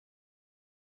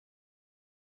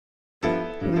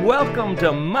Welcome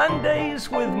to Mondays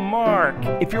with Mark.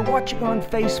 If you're watching on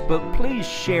Facebook, please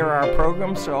share our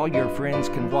program so all your friends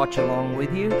can watch along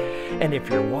with you. And if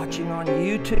you're watching on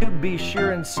YouTube, be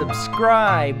sure and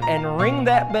subscribe and ring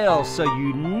that bell so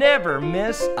you never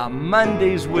miss a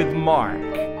Mondays with Mark.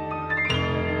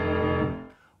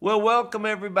 Well, welcome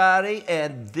everybody,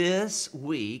 and this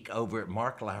week over at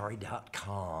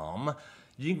marklowry.com,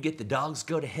 you can get the Dogs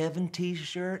Go to Heaven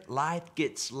t-shirt, Life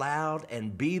Gets Loud,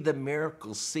 and Be the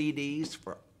Miracle CDs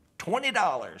for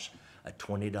 $20. A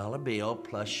 $20 bill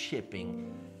plus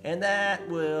shipping. And that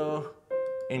will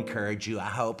encourage you, I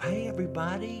hope. Hey,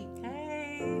 everybody.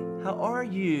 Hey. How are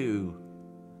you?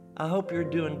 I hope you're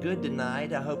doing good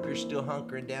tonight. I hope you're still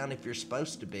hunkering down if you're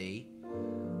supposed to be.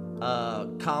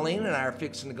 Colleen and I are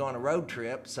fixing to go on a road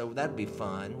trip, so that'd be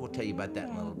fun. We'll tell you about that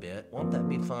in a little bit. Won't that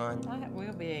be fun? That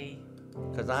will be.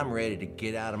 Because I'm ready to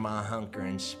get out of my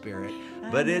hunkering spirit.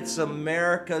 But it's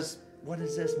America's, what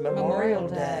is this? Memorial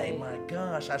Day. My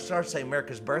gosh, I started saying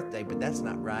America's birthday, but that's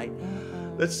not right.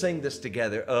 Let's sing this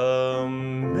together.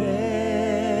 America,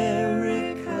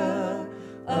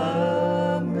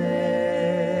 America,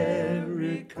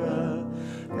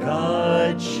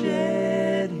 God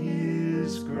shed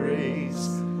His grace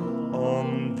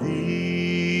on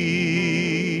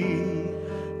thee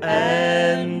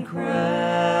and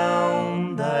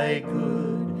crown thy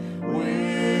good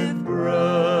with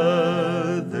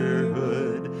brotherhood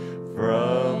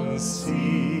from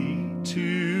sea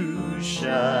to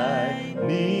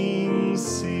shining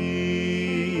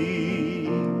sea.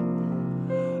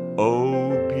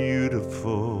 Oh,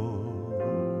 beautiful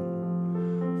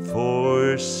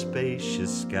for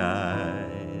spacious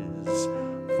skies,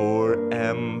 for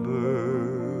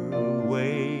amber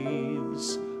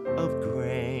waves of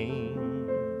grain,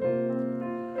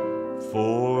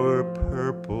 for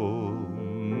purple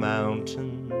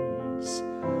mountains,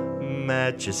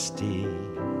 majesty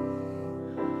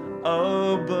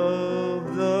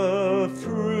above the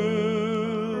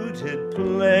fruited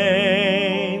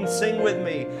plain. Sing with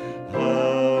me.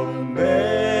 America,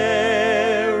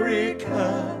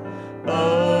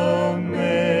 America,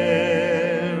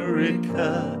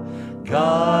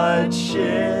 God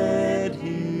shed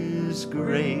His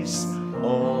grace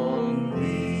on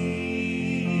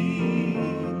thee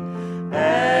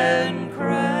and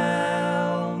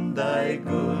crown thy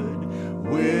good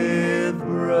with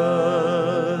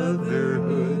brotherhood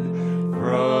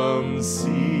from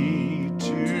sea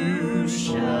to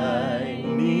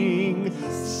shining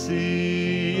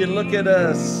sea. And look at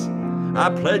us. I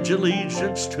pledge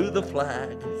allegiance to the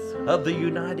flag of the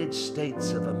United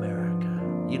States of America.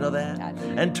 You know that?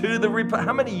 And to the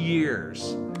how many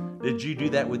years did you do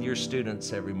that with your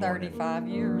students every morning? 35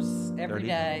 years, every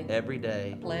day. Every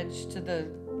day. I pledge to the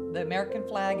American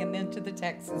flag and then to the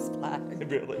Texas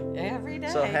flag. Really? Every day.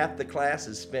 So half the class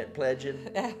is spent pledging?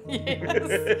 Yes.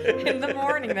 In the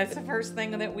morning, that's the first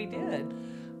thing that we did.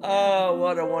 Oh,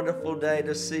 what a wonderful day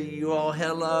to see you all.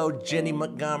 Hello, Jenny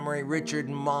Montgomery, Richard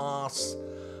Moss.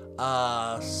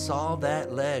 Saw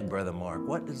that leg, Brother Mark.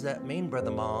 What does that mean, Brother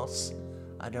Moss?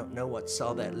 I don't know what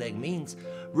saw that leg means.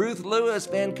 Ruth Lewis,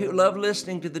 Vancouver, love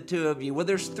listening to the two of you. Well,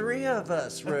 there's three of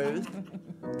us, Ruth.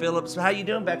 Phillips, how you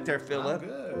doing back there, Philip? I'm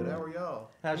good. How are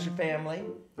y'all? How's your family?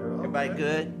 Everybody okay.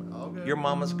 good? All good. Your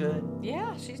mama's good?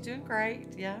 Yeah, she's doing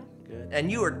great. Yeah. Good.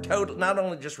 And you are not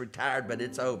only just retired, but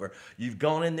it's over. You've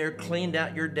gone in there, cleaned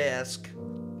out your desk.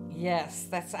 Yes,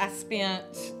 I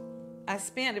spent,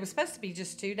 it was supposed to be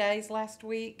just 2 days last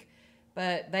week,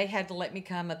 but they had to let me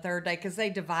come a third day because they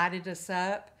divided us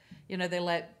up. You know, they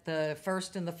let the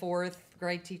first and the fourth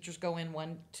grade teachers go in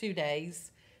 2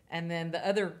 days, and then the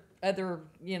other,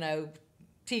 you know,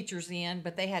 teachers in,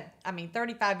 but they had,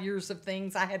 35 years of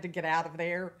things I had to get out of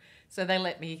there. So they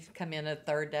let me come in a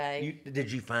third day.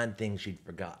 Did you find things you'd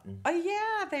forgotten? Oh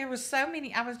yeah, there was so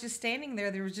many. I was just standing there.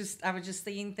 I was just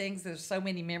seeing things. There's so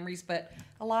many memories, but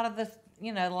a lot of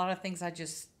things I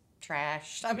just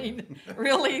trashed.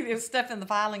 Really, there's stuff in the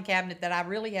filing cabinet that I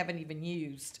really haven't even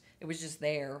used. It was just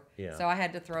there. Yeah. So I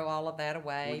had to throw all of that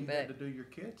away. Well, you had to do your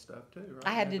kid stuff too, right?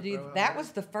 I had to do that.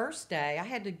 Was the first day. I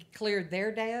had to clear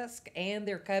their desk and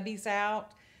their cubbies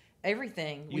out.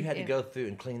 Everything. You had to go through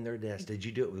and clean their desk. Did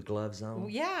you do it with gloves on?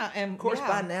 Well, yeah, and of course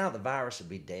by now the virus would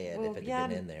be dead if it had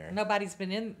been in there. Nobody's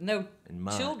been in. No in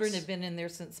children have been in there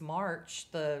since March,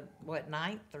 the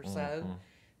 9th or so.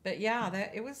 But yeah,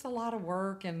 it was a lot of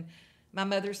work. And my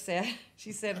mother said,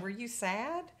 she said, "Were you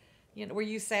sad? Were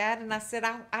you sad?" And I said,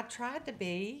 "I tried to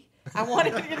be." I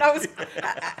wanted,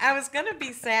 I was gonna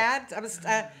be sad. I was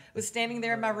standing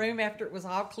there in my room after it was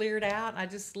all cleared out, and I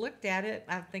just looked at it.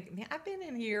 I'm thinking, man, I've been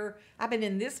in here. I've been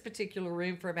in this particular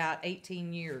room for about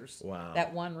 18 years. Wow.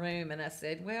 That one room, and I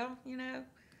said, well,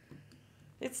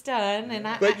 it's done. And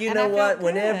But you know what? Good.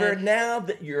 Whenever, now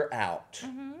that you're out,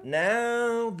 Mm-hmm.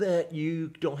 now that you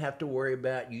don't have to worry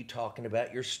about you talking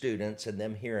about your students and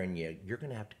them hearing you, you're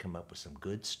going to have to come up with some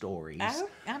good stories. Oh,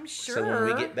 I'm sure. So when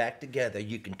we get back together,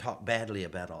 you can talk badly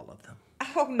about all of them.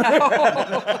 Oh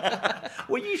no.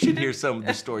 Well, you should hear some of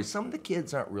the stories. Some of the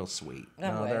kids aren't real sweet.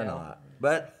 No, they're well. not.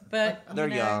 But they're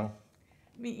young.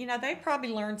 They probably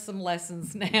learned some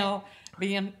lessons now,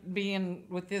 being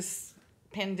with this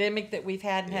pandemic that we've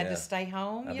had and had Yeah. to stay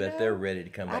home. I bet they're ready to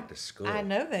come back to school. I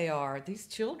know they are. These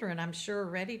children, I'm sure, are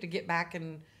ready to get back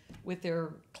and with their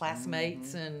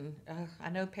classmates, and I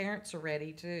know parents are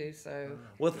ready too. So,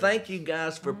 Well, thank you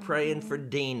guys for praying for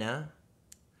Dina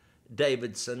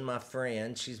Davidson, my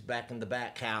friend. She's back in the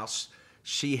back house.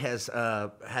 She has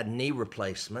had knee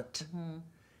replacement,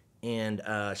 and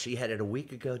she had it a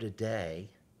week ago today.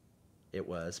 It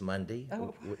was Monday.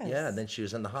 Oh, it was. Yeah, and then she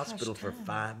was in the hospital for time.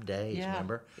 5 days, yeah,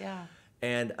 remember? yeah.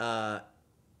 And,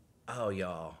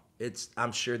 y'all,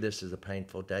 I'm sure this is a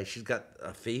painful day. She's got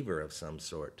a fever of some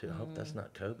sort, too. I hope that's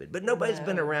not COVID. But nobody's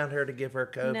been around her to give her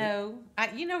COVID. No,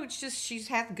 it's just she's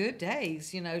had good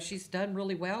days. She's done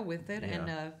really well with it,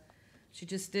 and she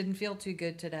just didn't feel too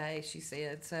good today. She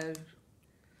said so.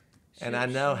 And I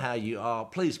know how you all,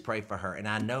 please pray for her. And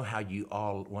I know how you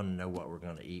all want to know what we're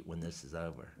going to eat when this is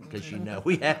over. Because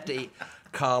we have to eat.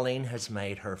 Colleen has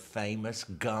made her famous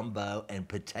gumbo and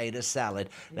potato salad.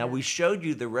 Now, we showed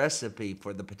you the recipe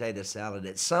for the potato salad.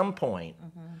 At some point,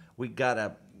 we got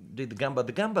to do the gumbo.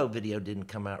 The gumbo video didn't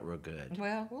come out real good.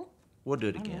 Well, We'll do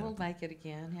it again. we'll make it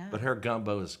again. Yeah. But her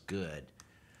gumbo is good.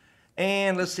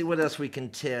 And let's see what else we can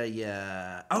tell you.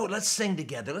 Oh, let's sing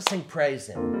together. Let's sing Praise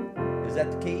Him. Is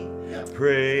that the key? Yeah.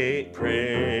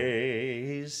 Praise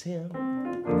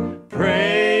Him.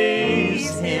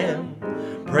 Praise Him.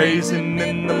 Praise Him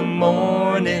in the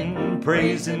morning.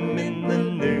 Praise Him in the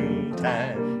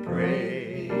noontime.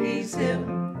 Praise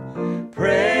Him.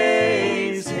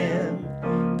 Praise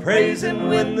Him. Praise Him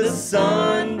when the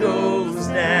sun goes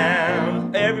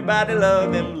down. Everybody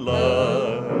love Him.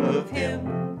 Love Him.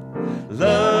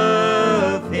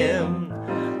 Love Him.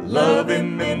 Love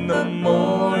Him in the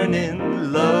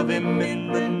morning, love Him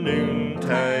in the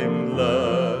noontime.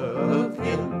 Love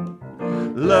Him,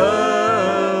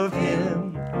 love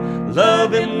Him,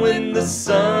 love Him when the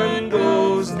sun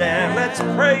goes down. Let's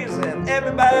praise Him,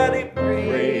 everybody.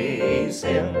 Praise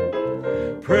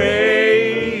Him,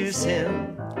 praise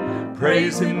Him,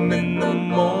 praise Him in the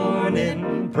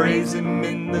morning, praise Him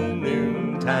in the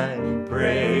noontime.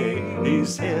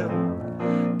 Praise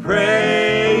Him,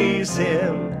 praise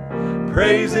Him.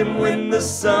 Praise Him when the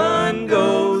sun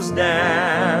goes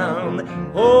down.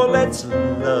 Oh, let's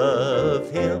love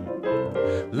Him.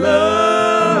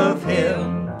 Love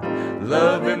Him.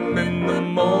 Love Him in the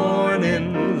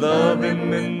morning. Love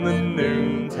Him in the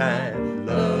noontime.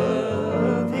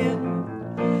 Love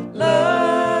Him.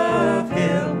 Love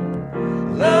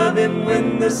Him. Love Him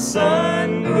when the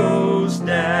sun goes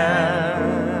down.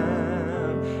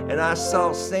 And I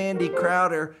saw Sandy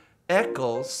Crowder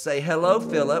Eccles say hello,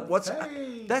 Philip.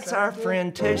 Hey, That's our Sandy.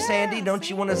 friend too, Sandy. Don't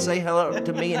you want to say hello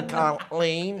to me and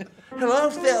Colleen? Hello,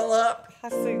 Philip. I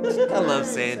see. Hello,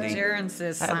 Sandy. Jaron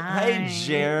says, Hey,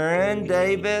 Jaron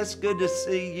Davis. Good to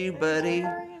see you, buddy.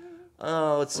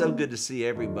 Oh, it's so good to see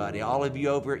everybody. All of you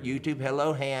over at YouTube.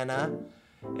 Hello, Hannah.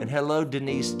 And hello,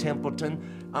 Denise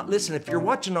Templeton. Listen, if you're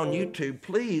watching on YouTube,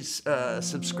 please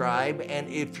subscribe. And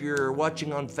if you're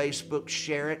watching on Facebook,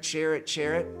 share it, share it,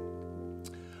 share it.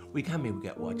 We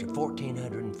got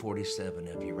 1,447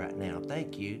 of you right now.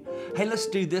 Thank you. Hey, let's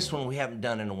do this one we haven't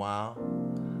done in a while.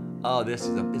 Oh,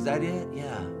 is that it?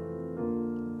 Yeah.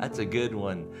 That's a good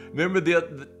one. Remember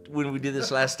when we did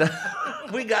this last time?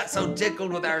 We got so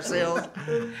tickled with ourselves.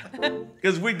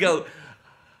 Because we'd go,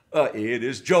 it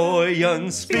is joy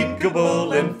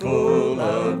unspeakable and full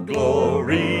of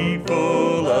glory,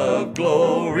 full of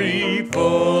glory,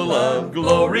 full of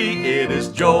glory. It is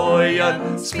joy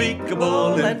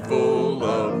unspeakable and full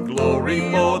of glory.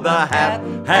 For the half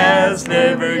has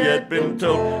never yet been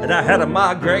told. And I had a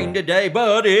migraine today,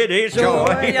 but it is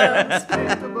joy.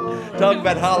 Talk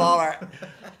about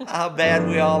how bad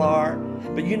we all are.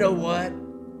 But you know what?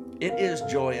 It is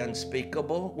joy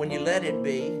unspeakable when you let it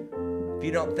be. If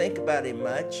you don't think about Him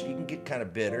much, you can get kind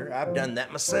of bitter. I've done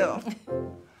that myself.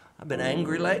 I've been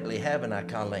angry lately, haven't I,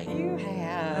 Colleen? You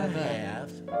have. I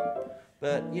have.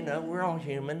 But, you know, we're all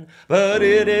human. But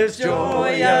it is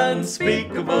joy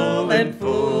unspeakable and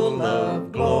full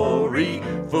of glory,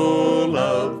 full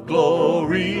of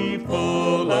glory,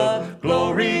 full of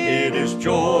glory. It is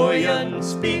joy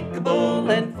unspeakable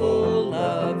and full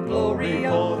of glory.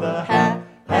 Oh, the hat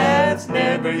has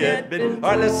never yet been.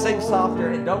 All right, let's sing softer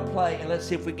and don't play, and let's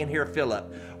see if we can hear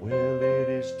Philip. Well, it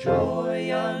is joy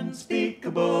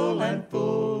unspeakable and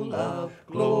full of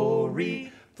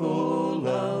glory, full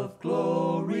of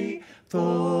glory,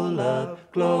 full of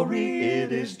glory.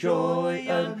 It is joy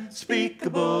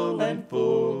unspeakable and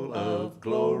full of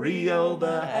glory. Oh,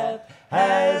 the half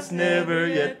has never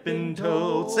yet been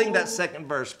told. Sing that second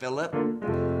verse, Philip.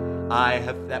 I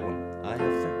have that one. I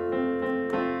have found.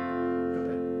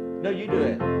 No, you do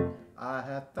it. I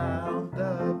have found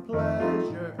the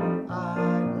pleasure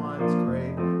I once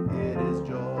craved. It is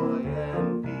joy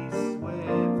and peace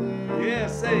within. Yeah,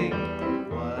 sing.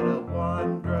 What a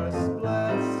wondrous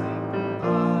blessing.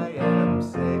 I am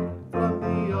saved from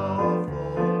the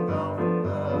awful gulf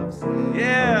of sin.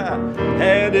 Yeah.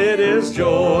 And it is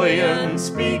joy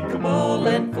unspeakable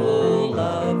and full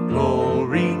of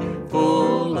glory,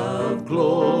 full of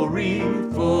glory,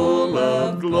 full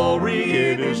of glory.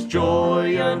 It is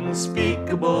joy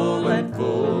unspeakable and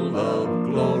full of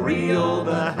glory. Oh,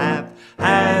 the half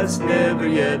has never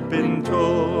yet been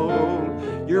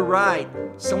told. You're right.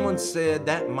 Someone said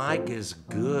that mic is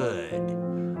good.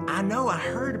 I know, I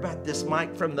heard about this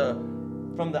mic from the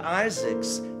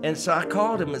Isaacs, and so I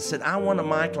called him and said, I want a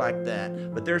mic like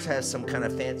that, but theirs has some kind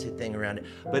of fancy thing around it.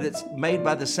 But it's made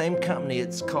by the same company.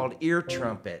 It's called Ear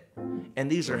Trumpet,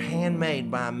 and these are handmade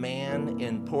by a man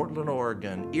in Portland,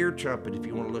 Oregon. Ear Trumpet, if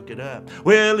you want to look it up.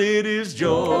 Well, it is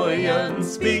joy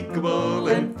unspeakable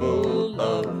and full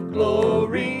of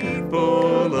glory,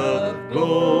 full of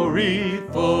glory,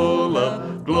 full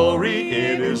of glory.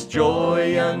 It is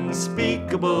joy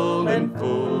unspeakable and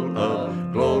full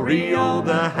of glory. Oh,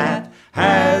 the hat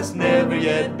has never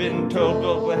yet been told.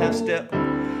 Go with half step.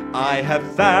 I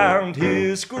have found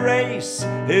His grace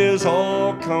is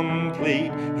all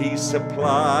complete. He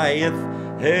supplieth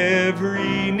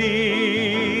every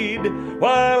need.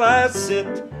 While I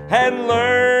sit and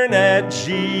learn at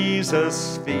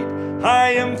Jesus' feet,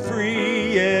 I am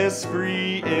free, yes,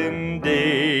 free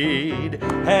indeed.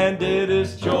 And it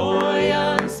is joy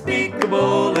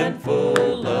unspeakable and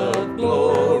full of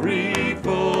glory,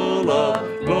 full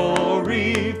of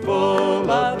glory, full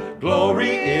of glory.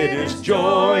 It is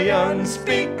joy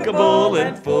unspeakable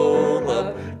and full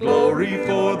of glory,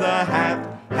 for the half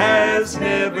has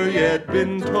never yet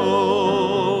been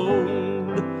told.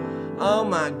 Oh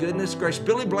my goodness gracious.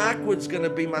 Billy Blackwood's going to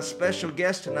be my special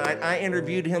guest tonight. I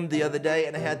interviewed him the other day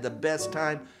and I had the best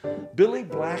time. Billy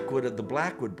Blackwood of the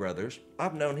Blackwood Brothers,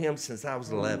 I've known him since I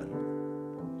was 11.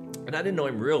 And I didn't know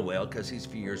him real well because he's a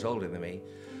few years older than me.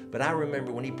 But I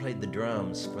remember when he played the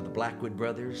drums for the Blackwood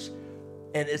Brothers.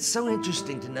 And it's so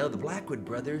interesting to know the Blackwood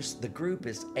Brothers, the group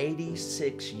is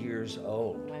 86 years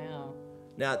old. Wow.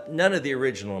 Now, none of the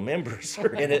original members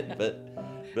are in it,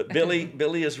 but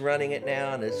Billy is running it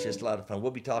now, and it's just a lot of fun.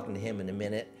 We'll be talking to him in a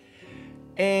minute.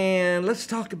 And let's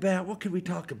talk about, what could we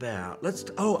talk about? Let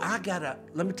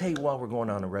me tell you why we're going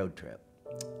on a road trip.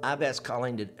 I've asked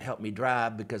Colleen to help me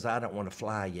drive because I don't want to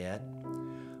fly yet.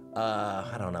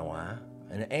 I don't know why.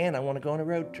 And I want to go on a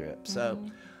road trip. So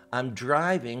I'm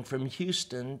driving from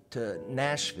Houston to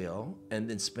Nashville and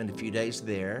then spend a few days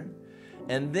there.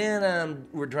 And then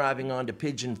we're driving on to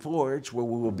Pigeon Forge, where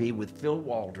we will be with Phil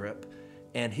Waldrop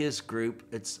and his group.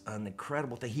 It's an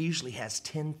incredible thing. He usually has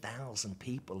 10,000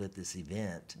 people at this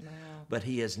event. Wow. But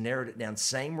he has narrowed it down.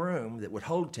 Same room that would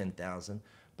hold 10,000,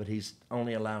 but he's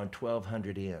only allowing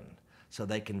 1,200 in, so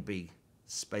they can be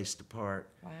spaced apart.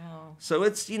 Wow. So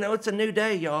it's, it's a new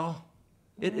day, y'all.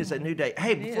 It is a new day.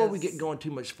 Hey, before we get going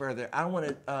too much further, I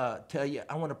want to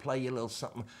I want to play you a little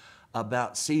something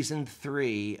about season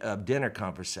 3 of Dinner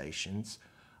Conversations.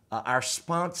 Our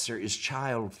sponsor is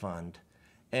Child Fund,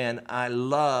 and I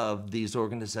love these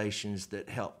organizations that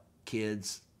help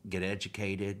kids get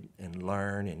educated and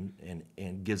learn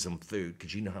and gives them food,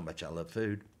 because you know how much I love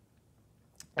food.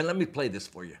 And let me play this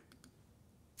for you.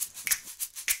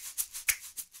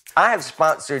 I have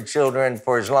sponsored children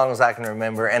for as long as I can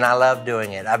remember, and I love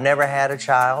doing it. I've never had a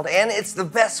child, and it's the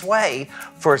best way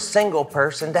for a single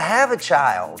person to have a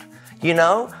child.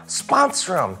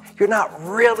 Sponsor them. You're not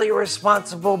really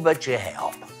responsible, but you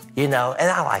help, and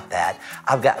I like that.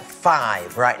 I've got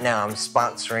 5 right now I'm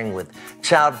sponsoring with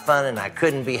Child Fund, and I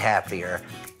couldn't be happier.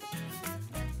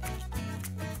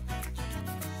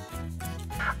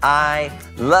 I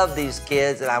love these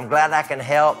kids, and I'm glad I can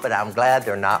help, but I'm glad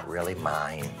they're not really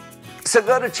mine. So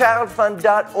go to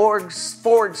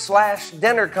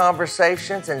childfund.org/dinner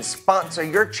conversations and sponsor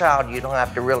your child you don't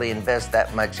have to really invest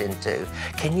that much into.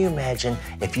 Can you imagine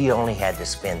if you only had to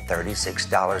spend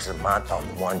 $36 a month on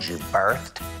the ones you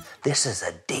birthed? This is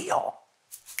a deal.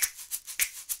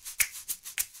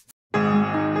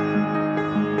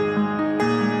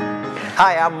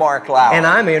 Hi, I'm Mark Lowry. And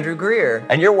I'm Andrew Greer.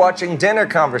 And you're watching Dinner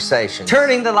Conversations.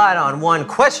 Turning the light on one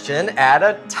question at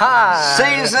a time.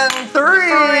 Season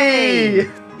 3!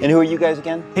 And who are you guys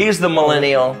again? He's the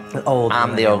millennial. Old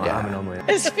I'm the old guy. I'm an old man.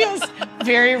 This feels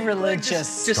very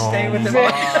religious. Just stay with him.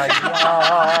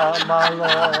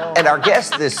 And our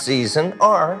guests this season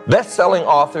are best-selling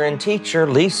author and teacher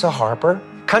Lisa Harper,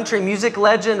 Country music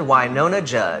legend Winona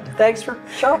Judd. Thanks for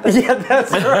shopping. Yeah,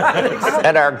 that's right.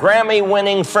 and our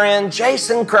Grammy-winning friend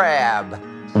Jason Crabb,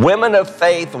 Women of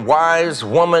Faith wise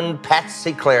woman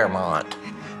Patsy Claremont.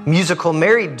 Musical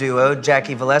married duo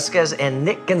Jackie Velasquez and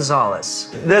Nick Gonzalez.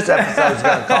 This episode's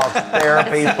going to cost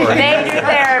therapy for Major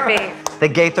therapy. The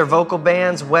Gaither vocal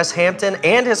bands Wes Hampton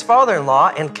and his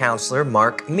father-in-law and counselor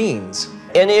Mark Means.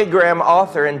 Enneagram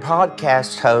author and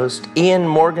podcast host Ian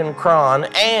Morgan Cron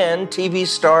and TV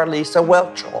star Lisa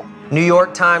Whelchel. New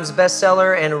York Times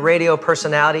bestseller and radio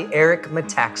personality Eric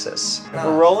Metaxas.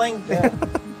 We're rolling? Yeah.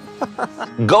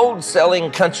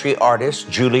 Gold-selling country artist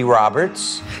Julie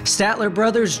Roberts. Statler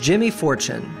Brothers Jimmy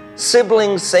Fortune.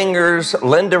 Sibling singers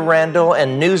Linda Randall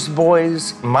and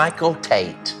newsboys Michael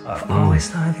Tate. I always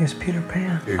thought he was Peter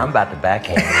Pan. I'm about to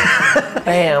backhand you.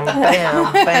 Bam,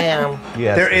 bam, bam.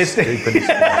 Yes, There is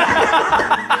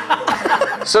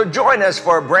So join us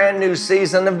for a brand new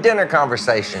season of Dinner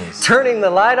Conversations. Turning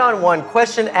the light on one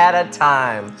question at a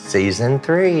time. Season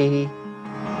 3.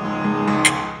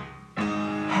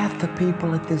 Half the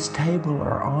people at this table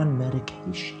are on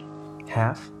medication.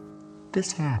 Half?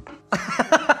 This half.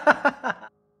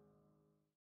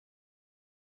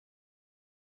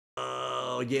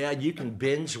 Oh, yeah, you can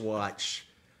binge watch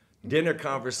Dinner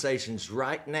Conversations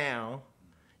right now.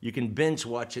 You can binge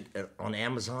watch it on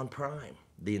Amazon Prime,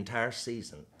 the entire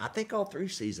season. I think all 3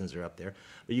 seasons are up there,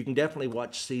 but you can definitely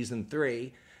watch season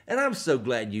 3. And I'm so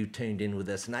glad you tuned in with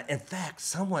us tonight. In fact,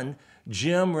 someone,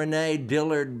 Jim Renee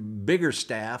Dillard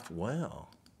Biggerstaff,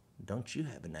 well, don't you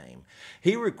have a name?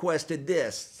 He requested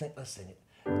this. Let's sing it.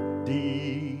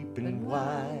 Deep and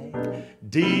wide,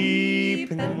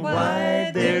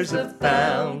 there's a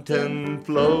fountain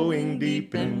flowing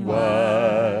deep and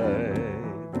wide.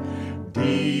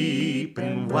 Deep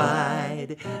and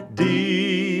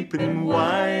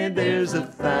wide, there's a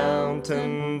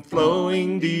fountain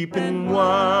flowing deep and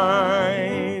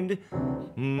wide.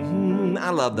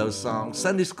 I love those songs.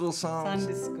 Sunday school songs.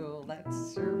 Sunday school. That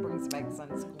sure brings back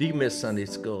Sunday school. Do you miss Sunday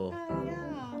school? Yeah.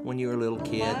 When you were a little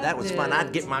kid? That was fun.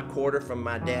 I'd get my quarter from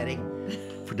my daddy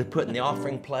to put in the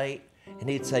offering plate, and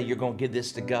he'd say, "You're going to give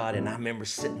this to God." And I remember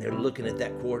sitting there looking at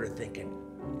that quarter thinking,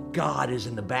 God is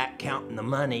in the back counting the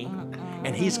money,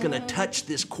 and he's going to touch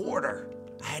this quarter.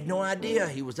 I had no idea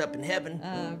he was up in heaven.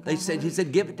 He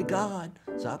said, give it to God.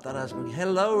 So I thought I was going,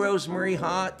 hello, Rosemary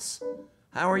Hotz.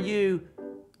 How are you?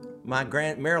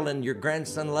 Marilyn, your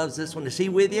grandson loves this one. Is he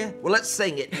with you? Well, let's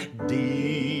sing it.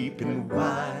 Deep and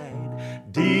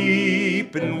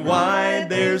wide,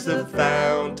 there's a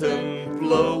fountain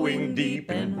flowing deep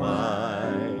and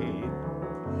wide.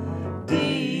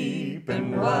 Deep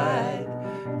and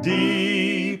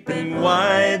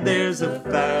wide, there's a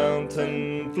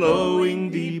fountain flowing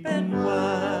deep and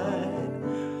wide.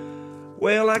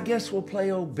 Well, I guess we'll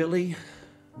play old Billy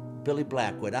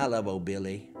Blackwood. I love old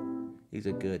Billy. He's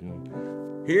a good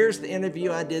one. Here's the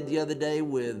interview I did the other day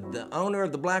with the owner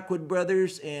of the Blackwood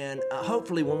Brothers, and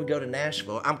hopefully when we go to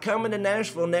Nashville. I'm coming to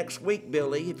Nashville next week,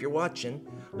 Billy, if you're watching.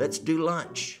 Let's do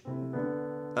lunch.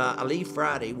 I leave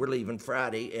Friday. We're leaving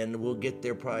Friday, and we'll get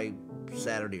there probably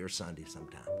Saturday or Sunday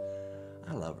sometime.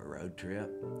 I love a road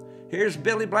trip. Here's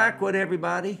Billy Blackwood,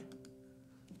 everybody.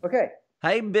 Okay.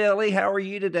 Hey, Billy, how are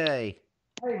you today?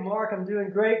 Hey, Mark, I'm doing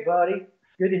great, buddy.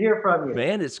 Good to hear from you.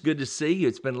 Man, it's good to see you.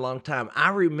 It's been a long time. I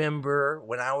remember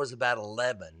when I was about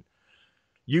 11,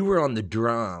 you were on the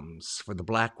drums for the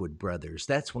Blackwood Brothers.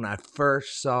 That's when I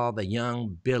first saw the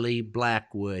young Billy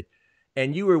Blackwood.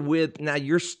 And you were with, now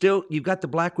you've got the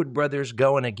Blackwood Brothers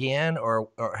going again, or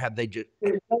have they just?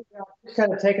 Just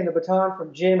kind of taking the baton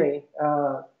from Jimmy.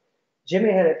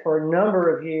 Jimmy had it for a number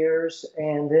of years,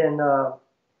 and then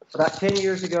about 10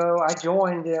 years ago, I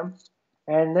joined him.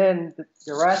 And then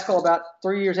the rascal, about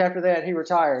 3 years after that, he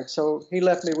retired. So he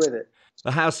left me with it.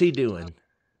 Well, how's he doing?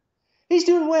 He's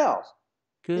doing well.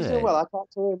 Good. He's doing well. I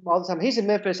talk to him all the time. He's in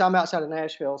Memphis. I'm outside of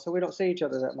Nashville, so we don't see each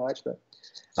other that much. But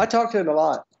I talk to him a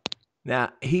lot.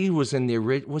 Now he was in the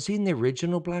was he in the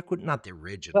original Blackwood? Not the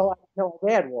original. No,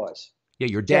 Dad was. Yeah,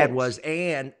 your dad James. was,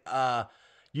 and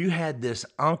you had this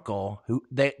uncle who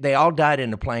they all died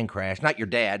in a plane crash. Not your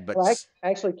dad, but Well,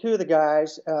 actually, two of the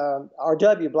guys,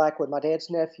 R.W. Blackwood, my dad's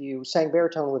nephew, sang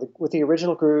baritone with the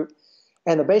original group,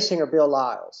 and the bass singer Bill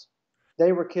Lyles.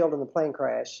 They were killed in the plane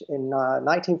crash in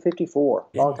 1954,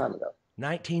 a long time ago.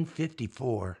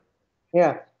 1954.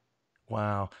 Yeah.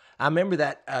 Wow, I remember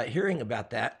that hearing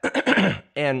about that,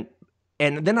 and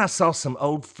then I saw some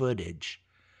old footage,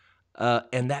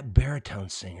 and that baritone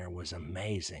singer was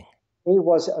amazing. He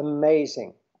was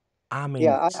amazing. I mean,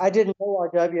 Yeah, I didn't know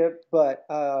R.W., but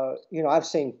I've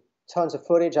seen tons of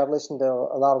footage. I've listened to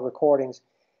a lot of recordings,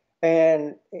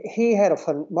 and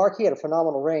Mark. He had a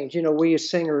phenomenal range. We as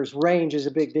singers, range is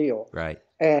a big deal. right.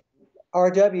 And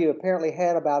R.W. apparently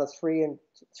had about a 3 or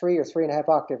 3.5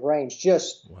 octave range,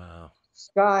 just Wow.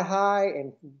 sky high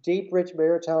and deep, rich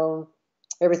baritone,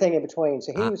 everything in between.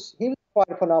 So he was quite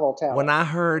a phenomenal talent. When I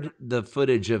heard the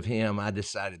footage of him, I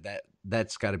decided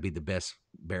that's got to be the best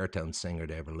baritone singer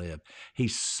to ever live.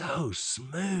 He's so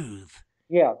smooth.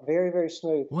 Yeah, very, very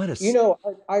smooth. What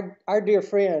a our dear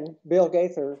friend Bill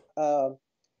Gaither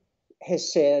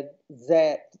has said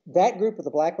that group of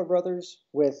the Blackwood brothers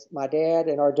with my dad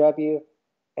and R.W.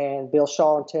 and Bill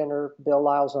Shaw on tenor, Bill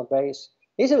Lyles on bass.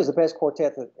 He said it was the best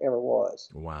quartet that ever was.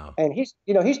 wow. And he's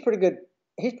pretty good.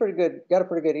 He's pretty good. Got a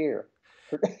pretty good ear.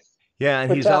 Yeah, and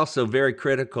But he's that- also very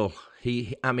critical.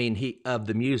 He of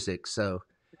the music. So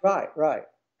Right.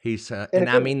 he's In a and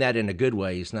I good- mean that in a good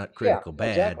way. He's not critical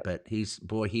bad, exactly.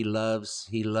 but he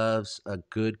loves a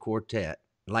good quartet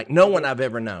like no one I've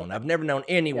ever known. I've never known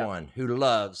anyone who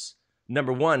loves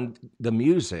number one the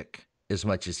music as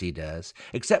much as he does,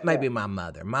 except maybe my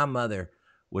mother. My mother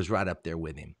was right up there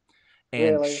with him,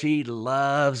 and Really? she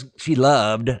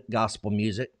loved gospel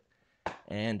music.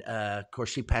 And of course,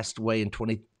 she passed away in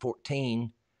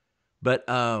 2014. But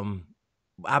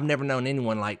I've never known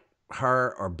anyone like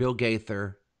her or Bill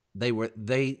Gaither.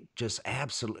 They just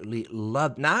absolutely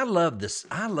loved. Now I love this.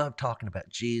 I love talking about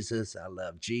Jesus. I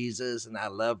love Jesus, and I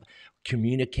love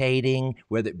communicating,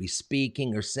 whether it be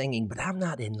speaking or singing. But I'm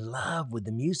not in love with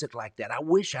the music like that. I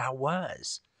wish I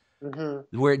was.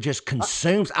 Mm-hmm. Where it just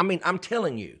consumes. I mean, I'm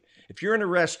telling you, if you're in a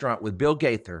restaurant with Bill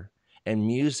Gaither and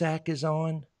Muzak is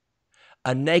on,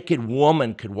 a naked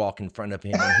woman could walk in front of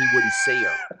him and he wouldn't see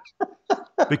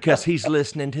her because he's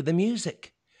listening to the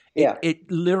music. Yeah. It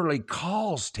literally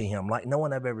calls to him like no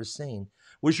one I've ever seen.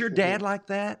 Was your dad like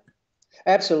that?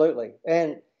 Absolutely.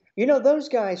 And those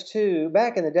guys too,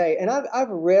 back in the day, and I've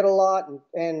read a lot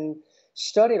and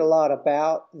studied a lot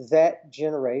about that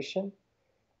generation.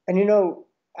 And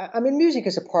I mean, music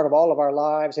is a part of all of our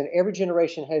lives, and every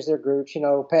generation has their groups.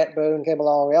 Pat Boone came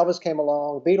along, Elvis came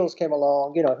along, Beatles came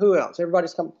along. Who else?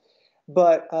 Everybody's come.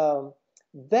 But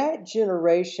that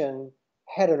generation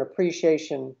had an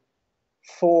appreciation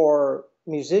for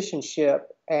musicianship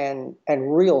and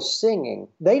real singing.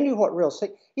 They knew what real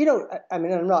sing. I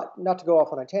mean, I'm not to go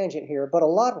off on a tangent here, but a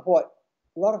lot of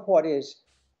what is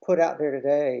put out there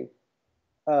today.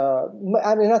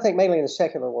 I mean, I think mainly in the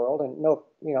secular world,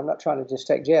 and I'm not trying to just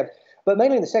take jabs, but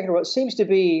mainly in the secular world, it seems to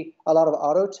be a lot of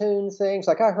auto-tune things.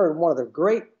 Like I heard one of the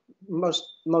great,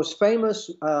 most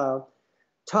famous,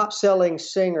 top-selling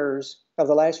singers of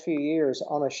the last few years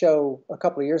on a show a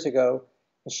couple of years ago.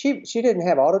 And she didn't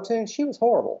have auto-tune. She was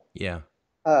horrible. Yeah.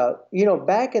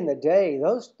 Back in the day,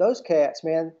 those cats,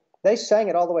 man, they sang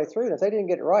it all the way through. And if they didn't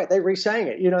get it right, they re-sang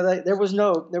it. There was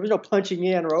no punching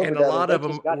in or overdub. And a lot of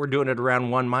them were doing it around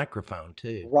one microphone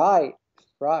too. Right.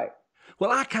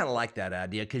 Well, I kind of like that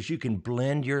idea because you can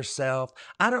blend yourself.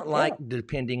 I don't like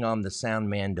depending on the sound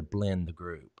man to blend the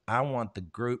group. I want the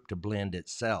group to blend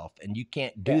itself, and you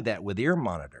can't do that with ear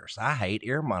monitors. I hate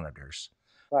ear monitors.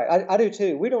 Right, I do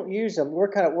too. We don't use them. We're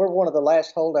one of the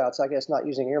last holdouts, I guess, not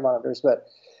using ear monitors, but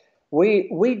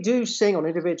we do sing on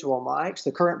individual mics,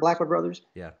 the current Blackwood brothers.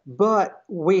 Yeah. But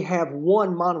we have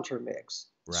one monitor mix.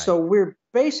 Right. So we're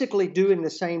basically doing the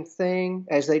same thing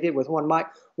as they did with one mic.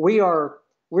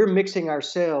 We're mixing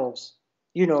ourselves,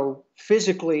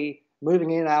 physically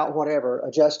moving in, out, whatever,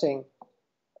 adjusting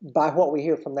by what we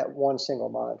hear from that one single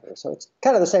monitor. So it's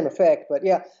kind of the same effect, but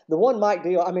yeah, the one mic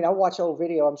deal. I mean, I watch old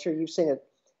video. I'm sure you've seen it.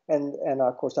 And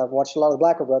of course, I've watched a lot of the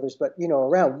Blackwood brothers, but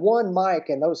around one mic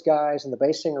and those guys and the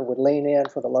bass singer would lean in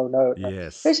for the low note.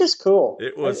 Yes. It's just cool.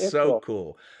 It was It's so cool.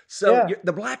 cool. So Yeah.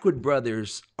 the Blackwood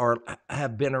brothers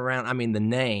have been around. I mean, the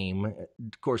name,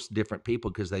 of course, different people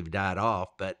because they've died off,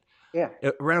 but Yeah.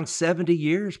 around 70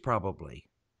 years probably.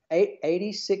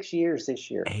 86 years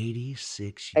this year.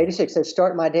 86 years. 86.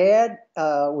 My dad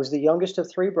was the youngest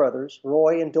of three brothers.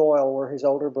 Roy and Doyle were his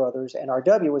older brothers, and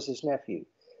R.W. was his nephew.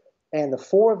 And the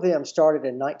four of them started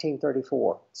in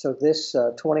 1934. So this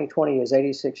 2020 is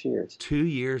 86 years. 2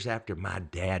 years after my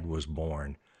dad was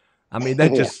born. I mean,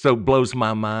 that just so blows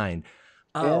my mind.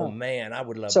 Oh, man, I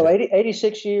would love so to.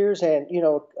 86 years, and,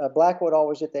 Blackwood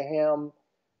always at the helm.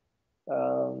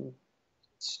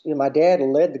 My dad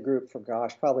led the group for,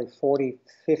 probably 40,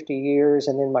 50 years,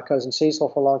 and then my cousin Cecil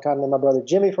for a long time, and then my brother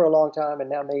Jimmy for a long time, and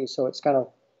now me. So it's kind of,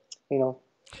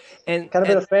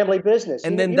 been a family business.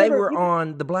 And then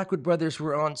the Blackwood brothers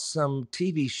were on some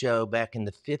TV show back in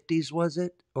the 50s, was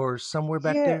it? Or somewhere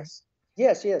back there?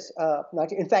 Yes.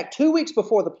 In fact, 2 weeks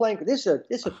before the plane, this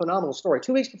is a phenomenal story.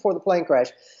 2 weeks before the plane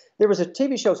crash, there was a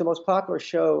TV show, it's the most popular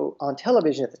show on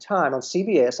television at the time on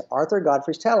CBS, Arthur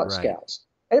Godfrey's Talent Scouts.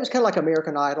 And it was kind of like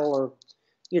American Idol or,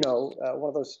 one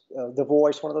of those, The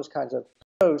Voice, one of those kinds of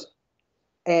shows.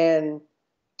 And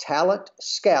talent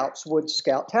scouts would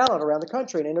scout talent around the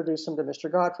country and introduce them to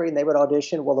Mr. Godfrey, and they would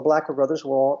audition. Well, the Blackwood brothers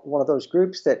were one of those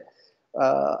groups that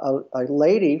a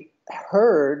lady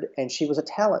heard, and she was a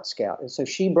talent scout. And so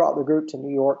she brought the group to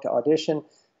New York to audition.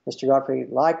 Mr. Godfrey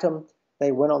liked them.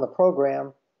 They went on the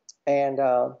program, and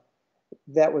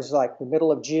that was like the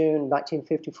middle of June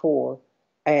 1954,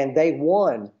 and they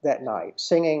won that night,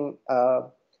 singing a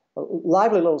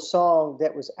lively little song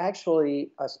that was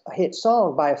actually a hit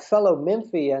song by a fellow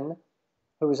Memphian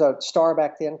who was a star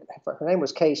back then. Her name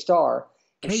was Kay Starr.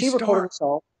 And she recorded a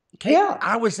song.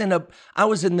 I was in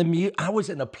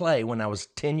a play when I was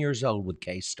 10 years old with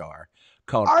Kay Starr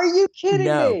called. Are you kidding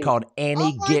me? Called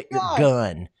Annie Get Your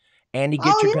Gun. Annie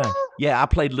Get Your Gun. Yeah, I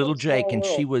played Little Jake, and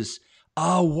she was.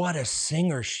 Oh, what a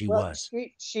singer she was.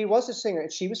 She was a singer,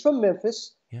 and she was from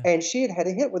Memphis, and she had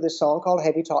a hit with this song called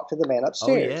Have You Talked to the Man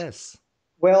Upstairs? Oh, yes.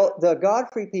 Well, the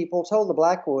Godfrey people told the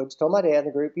Blackwoods, told my dad and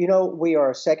the group, we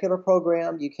are a secular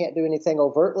program. You can't do anything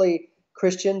overtly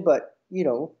Christian, but,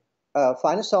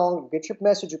 find a song, get your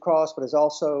message across, but it's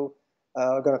also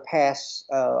going to pass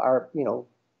our,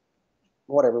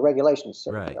 regulations,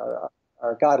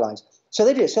 our guidelines. So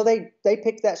they did. So they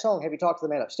picked that song, Have You Talked to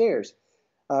the Man Upstairs?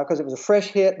 Because it was a fresh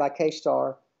hit by Kay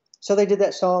Starr. So they did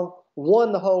that song,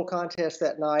 won the whole contest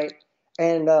that night,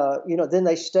 and then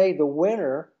they stayed. The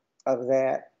winner of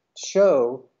that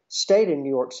show stayed in New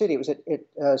York City. It was at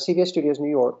CBS Studios, New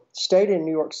York. Stayed in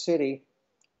New York City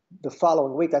the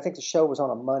following week. I think the show was on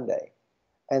a Monday,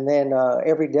 and then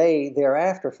every day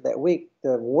thereafter for that week,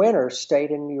 the winner stayed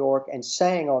in New York and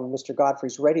sang on Mr.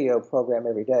 Godfrey's radio program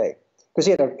every day. Because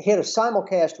he had a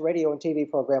simulcast radio and TV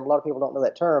program. A lot of people don't know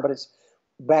that term, but it's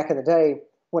back in the day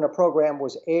when a program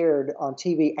was aired on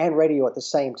TV and radio at the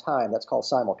same time. That's called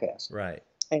simulcast. Right.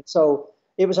 And so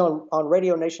it was on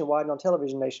radio nationwide and on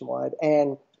television nationwide.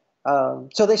 And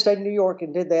so they stayed in New York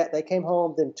and did that. They came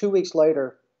home. Then 2 weeks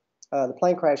later, the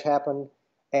plane crash happened,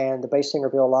 and the bass singer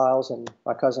Bill Lyles and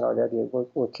my cousin R.W.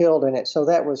 were killed in it. So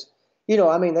that was, they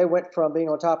went from being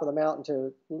on top of the mountain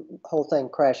to the whole thing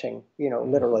crashing,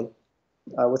 literally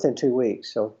within 2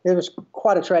 weeks. So it was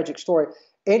quite a tragic story.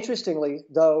 Interestingly,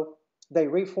 though, they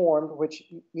reformed, which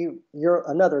you're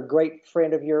another great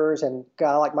friend of yours and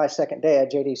guy like my second dad,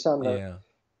 J.D. Sumner,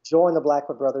 joined the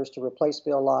Blackwood brothers to replace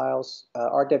Bill Lyles.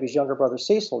 R.W.'s younger brother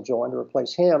Cecil joined to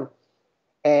replace him.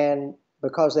 And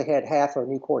because they had half a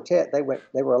new quartet, they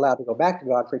were allowed to go back to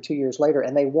Godfrey 2 years later,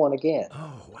 and they won again.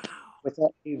 Oh, wow. With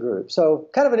that new group. So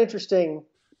kind of an interesting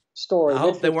story. I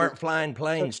hope they weren't flying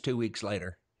planes 2 weeks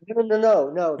later.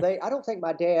 No. I don't think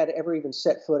my dad ever even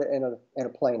set foot in a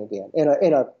plane again,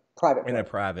 in a private plane. In a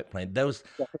private plane.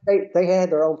 They had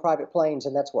their own private planes,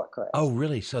 and that's what crashed. Oh,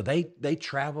 really? So they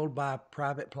traveled by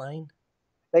private plane?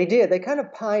 They did. They kind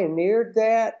of pioneered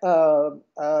that.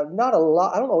 Not a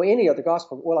lot. I don't know any other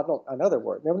gospel. Well, I don't. Another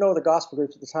word. Never know the gospel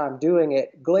groups at the time doing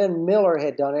it. Glenn Miller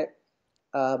had done it,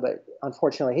 but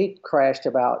unfortunately, he crashed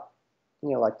about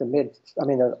like the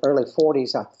early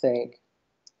 40s, I think,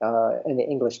 in the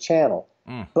English Channel.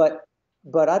 But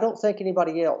I don't think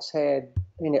anybody else had,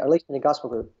 at least in the gospel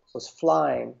group, was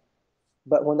flying.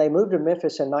 But when they moved to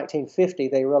Memphis in 1950,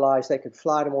 they realized they could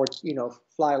fly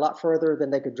fly a lot further than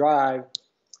they could drive.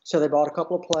 So they bought a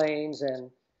couple of planes, and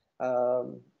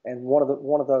one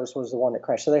of those was the one that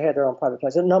crashed. So they had their own private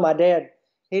planes. No, my dad,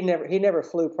 he never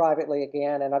flew privately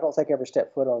again, and I don't think ever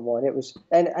stepped foot on one. It was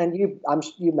and you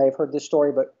may have heard this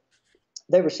story, but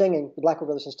they were singing, the Blackwood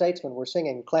Brothers and Statesmen were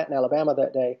singing in Clanton, Alabama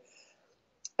that day,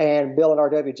 and Bill and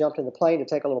R.W. jumped in the plane to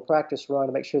take a little practice run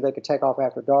to make sure they could take off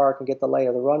after dark and get the lay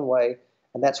of the runway.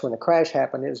 And that's when the crash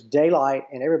happened. It was daylight,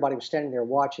 and everybody was standing there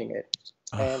watching it.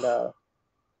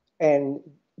 And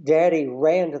Daddy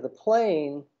ran to the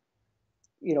plane.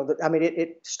 I mean,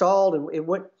 it stalled and it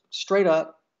went straight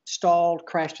up, stalled,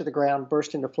 crashed to the ground,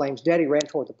 burst into flames. Daddy ran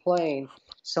toward the plane.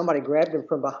 Somebody grabbed him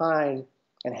from behind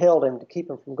and held him to keep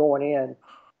him from going in.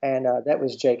 And that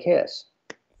was Jake Hess,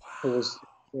 who was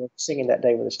singing that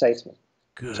day with the Statesman.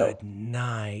 So, Good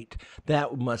night.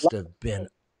 That must have been,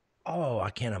 oh,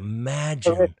 I can't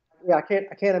imagine. yeah, I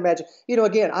can't imagine.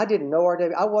 Again, I didn't know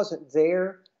RW. I wasn't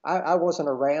there. I wasn't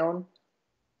around.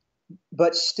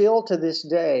 But still to this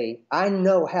day, I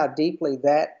know how deeply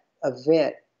that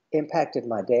event impacted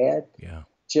my dad. Yeah.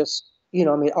 Just, I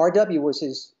mean, RW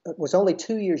was only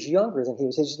 2 years younger than he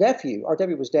was. His nephew,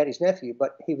 RW was Daddy's nephew,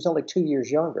 but he was only 2 years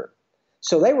younger.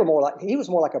 So he was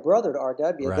more like a brother to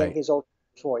RW than Right. his older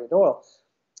Troy Doyle.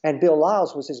 And Bill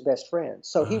Lyles was his best friend.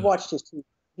 So he watched his,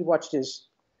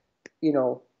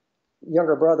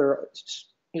 younger brother,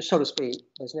 so to speak,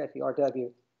 his nephew,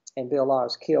 RW, and Bill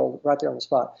Lyles killed right there on the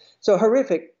spot. So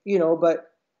horrific,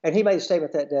 and he made a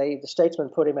statement that day. The Statesman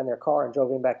put him in their car and drove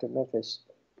him back to Memphis.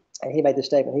 And he made the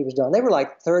statement he was done. They were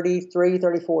like 33,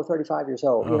 34, 35 years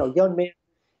old. Young men,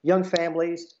 young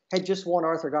families, had just won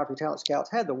Arthur Godfrey Talent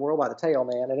Scouts, had the world by the tail,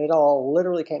 man. And it all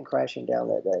literally came crashing down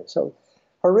that day. So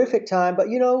horrific time. But,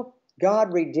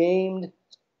 God redeemed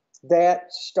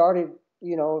that,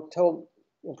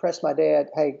 impressed my dad,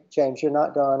 hey, James, you're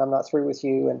not done. I'm not through with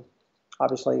you. And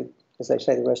obviously, as they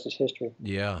say, the rest is history.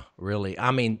 Yeah, really. I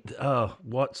mean,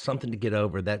 what something to get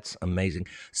over. That's amazing.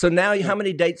 So now, how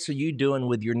many dates are you doing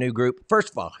with your new group? First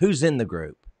of all, who's in the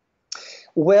group?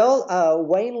 Well,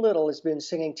 Wayne Little has been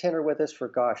singing tenor with us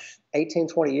for, 18,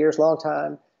 20 years, long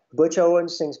time. Butch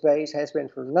Owens sings bass, has been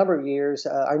for a number of years.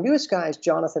 Our newest guy is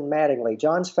Jonathan Mattingly.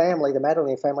 John's family, the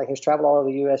Mattingly family, has traveled all over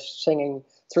the U.S. singing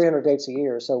 300 dates a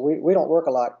year. So we don't work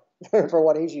a lot for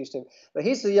what he's used to. But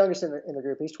he's the youngest in the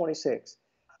group. He's 26.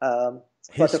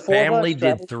 His family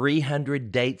did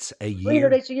 300 dates a year? 300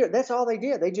 dates a year. That's all they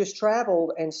did. They just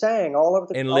traveled and sang all over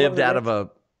the and all lived over the out of nation.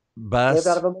 a bus? Lived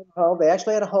out of a motorhome. They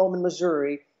actually had a home in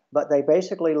Missouri, but they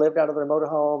basically lived out of their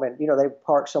motorhome, and they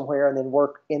parked somewhere and then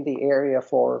worked in the area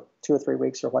for 2 or 3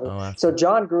 weeks or whatever. Oh, so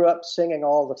John grew up singing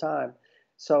all the time.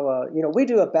 So we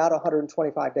do about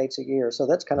 125 dates a year. So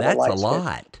that's kind of That's a light a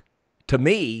lot. To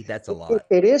me, that's a lot.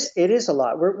 It is a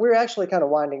lot. We're actually kind of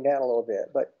winding down a little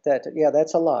bit, but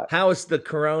that's a lot. How has the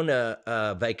Corona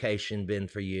vacation been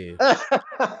for you?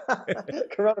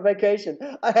 Corona vacation.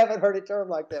 I haven't heard it termed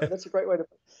like that, but that's a great way to.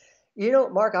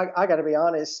 Mark, I got to be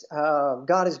honest.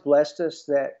 God has blessed us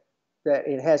that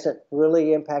it hasn't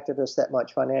really impacted us that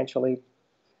much financially.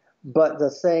 But the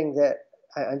thing that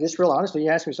I'm just real honest, when you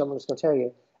ask me something, I'm just going to tell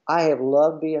you, I have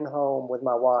loved being home with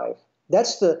my wife.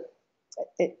 That's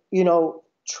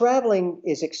traveling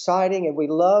is exciting, and we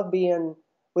love being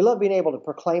able to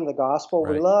proclaim the gospel.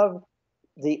 Right. We love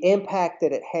the impact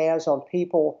that it has on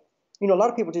people. A lot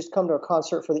of people just come to a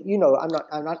concert for the.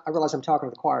 I realize I'm talking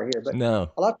to the choir here, but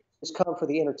No. a lot of people just come for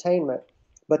the entertainment,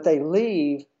 but they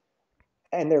leave,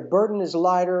 and their burden is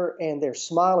lighter, and their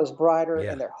smile is brighter,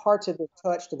 Yeah. and their hearts have been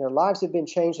touched, and their lives have been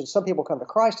changed, and some people come to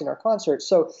Christ in our concerts.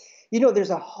 So, there's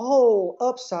a whole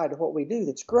upside to what we do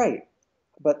that's great.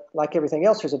 But like everything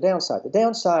else, there's a downside. The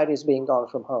downside is being gone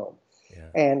from home.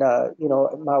 Yeah. And,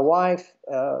 my wife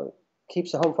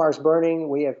keeps the home fires burning.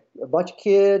 We have a bunch of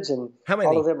kids, and How many?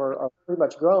 all of them are pretty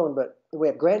much grown, but we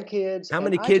have grandkids. How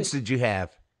many kids did you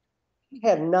have? We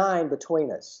have 9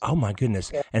 between us. Oh, my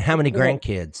goodness. And how many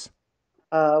grandkids?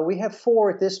 We have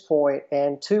 4 at this point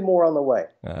and 2 more on the way.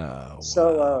 Oh, wow.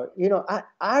 So,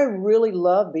 I really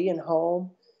love being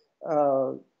home.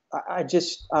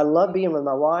 I love being with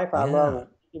my wife. I love,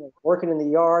 working in the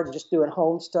yard and just doing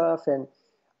home stuff. And,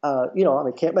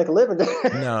 can't make a living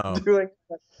No. doing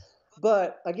it.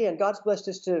 But again, God's blessed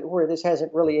us to where this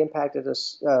hasn't really impacted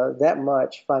us that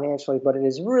much financially, but it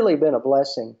has really been a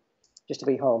blessing just to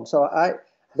be home. So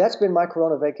that's been my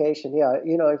Corona vacation. Yeah.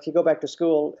 If you go back to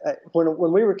school,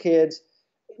 when we were kids,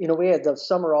 we had the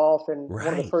summer off, and Right.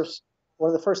 one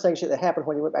of the first things that happened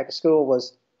when you went back to school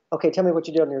was, okay, tell me what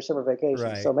you did on your summer vacation.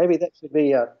 Right. So maybe that should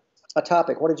be a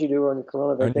topic. What did you do on your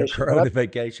Corona On your vacation? Corona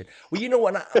vacation. Well, you know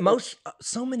what?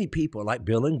 So many people like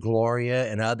Bill and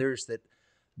Gloria and others that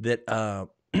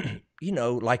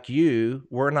like you,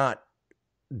 were not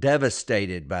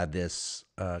devastated by this,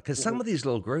 because some of these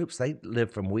little groups, they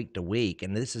live from week to week,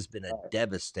 and this has been a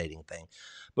devastating thing.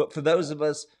 But for those of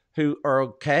us who are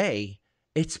okay,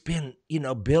 it's been,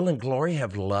 Bill and Gloria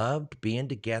have loved being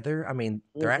together. I mean,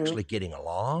 they're actually getting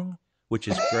along, which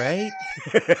is great.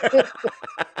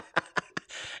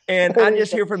 And I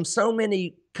just hear from so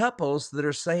many couples that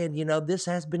are saying, this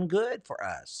has been good for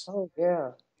us. Oh,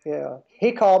 yeah. Yeah.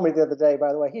 He called me the other day,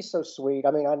 by the way. He's so sweet.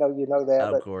 I mean, I know you know that,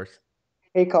 Of but course.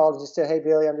 he called and just said, "Hey,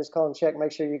 Billy, I'm just calling to check,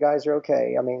 make sure you guys are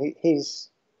okay." I mean, he's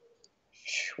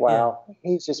Yeah. wow.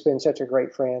 He's just been such a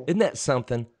great friend. Isn't that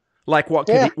something? Like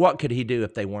Yeah. what could he do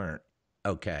if they weren't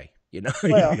okay? You know,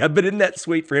 Well, but isn't that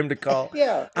sweet for him to call?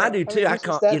 yeah, I yeah. do I too. mean, I he's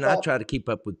call, just that I try thoughtful. to keep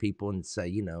up with people and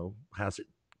say, how's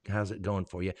it going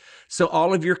for you? So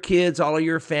all of your kids, all of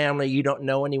your family, you don't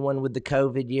know anyone with the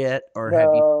COVID yet, or have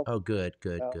you? No, Oh, good,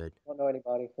 good, no, good. don't know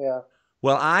anybody. Yeah.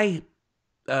 Well, I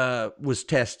was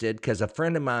tested because a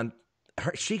friend of mine,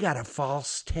 she got a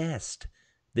false test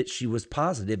that she was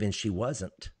positive and she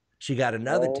wasn't. She got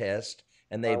another Oh, test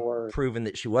and my they've word. proven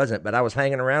that she wasn't. But I was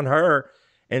hanging around her,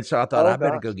 and so I thought Oh I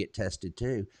better go gosh. get tested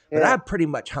too. But Yeah. I pretty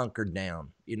much hunkered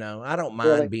down. I don't mind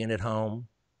Really. being at home.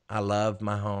 I love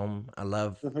my home. I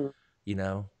love, Hmm. you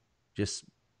know, just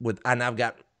and I've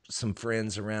got some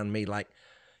friends around me like,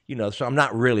 so I'm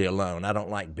not really alone. I don't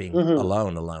like being Hmm.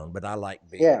 alone, but I like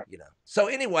being, Yeah. So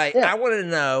anyway, Yeah. I wanted to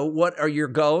know, what are your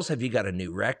goals? Have you got a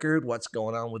new record? What's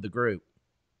going on with the group?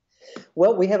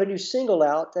 Well, we have a new single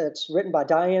out that's written by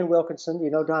Diane Wilkinson.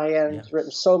 You know, Yeah. Diane's written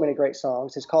so many great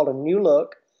songs. It's called A New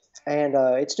Look, and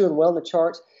it's doing well in the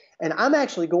charts. And I'm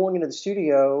actually going into the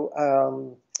studio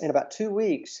in about 2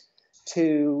 weeks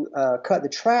to cut the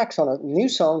tracks on a new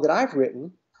song that I've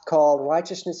written called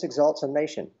Righteousness Exalts a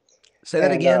Nation. Say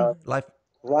that And again. Life.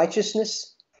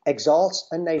 Righteousness Exalts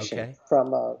a Nation Okay.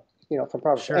 from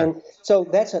Proverbs. Sure. And so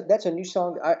that's a new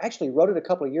song. I actually wrote it a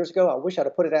couple of years ago. I wish I'd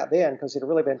have put it out then because it had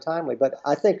really been timely. But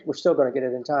I think we're still going to get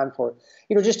it in time for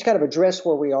just to kind of address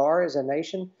where we are as a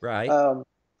nation. Right.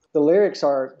 The lyrics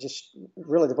are just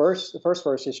really the first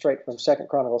verse is straight from 2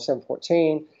 Chronicles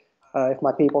 7:14. If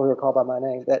my people who are called by my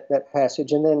name, that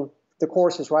passage, and then the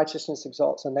chorus is righteousness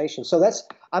exalts a nation. So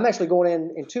I'm actually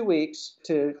going in 2 weeks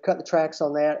to cut the tracks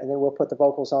on that, and then we'll put the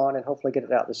vocals on and hopefully get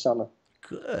it out this summer.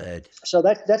 Good. So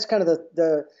that's kind of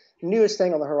the newest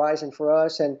thing on the horizon for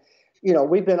us. And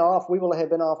we've been off. We will have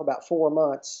been off about 4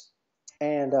 months,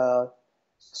 and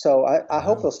so I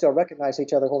hope we'll still recognize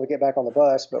each other when we get back on the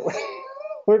bus. But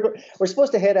we're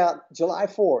supposed to head out July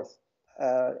 4th,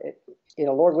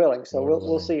 Lord willing. So Lord we'll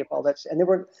willing. see if all that's. And then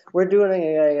we're doing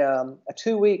a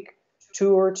 2-week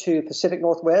tour to Pacific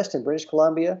Northwest in British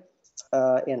Columbia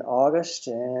in August,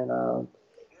 and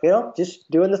just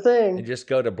doing the thing. And just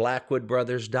go to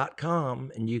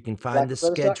blackwoodbrothers.com and you can find the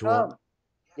schedule. BlackwoodBrothers.com.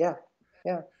 Yeah,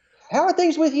 yeah. How are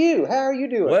things with you? How are you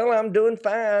doing? Well, I'm doing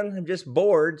fine. I'm just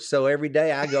bored. So every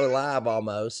day I go live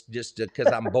almost just because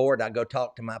I'm bored. I go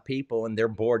talk to my people and they're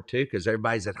bored too because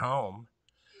everybody's at home.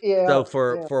 Yeah. So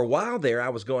for a while there, I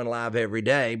was going live every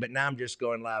day, but now I'm just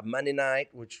going live Monday night,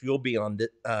 which you'll be on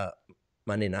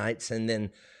Monday nights, and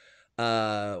then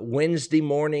Wednesday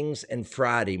mornings and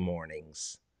Friday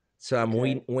mornings. So I'm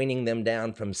weaning them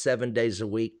down from 7 days a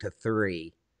week to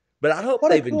 3. But I hope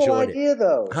they've enjoyed it. What a cool idea,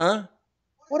 though. Huh?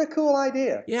 What a cool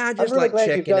idea. Yeah, I just I'm really like glad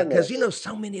you've checking done it because this.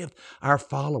 so many of our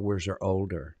followers are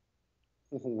older.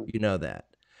 Mm-hmm. You know that.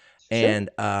 Sure. And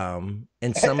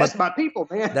some that's my people,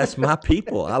 man. That's my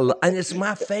people. And it's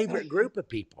my favorite group of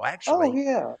people, actually. Oh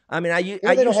yeah. I mean,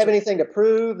 they don't have anything to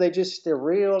prove. They're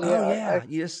real. Oh yeah.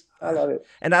 I love it.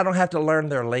 And I don't have to learn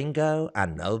their lingo. I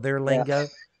know their lingo. Yeah.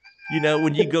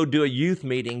 When you go do a youth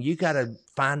meeting, you got to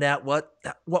find out what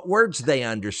words they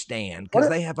understand because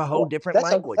they have a whole different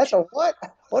language. That's a what?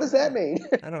 What does that mean?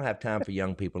 I don't have time for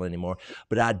young people anymore,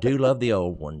 but I do love the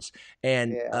old ones.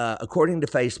 And according to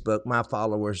Facebook, my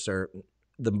followers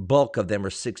the bulk of them are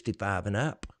 65 and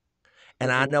up.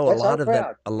 And I know a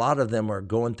lot of them are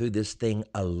going through this thing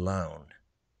alone.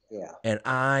 Yeah. And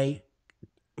my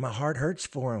heart hurts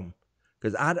for them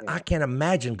because I can't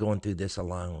imagine going through this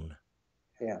alone.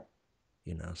 Yeah.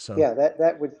 So yeah,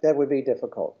 that would be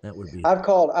difficult. That would be. I've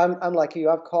called. I'm like you.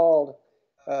 I've called.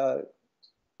 A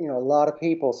lot of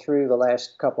people through the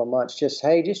last couple of months. Just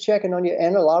checking on you,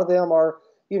 and a lot of them are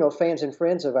fans and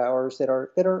friends of ours that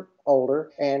are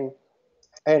older, and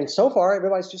so far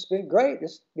everybody's just been great.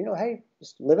 Just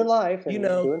just living life and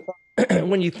doing fun.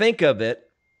 When you think of it,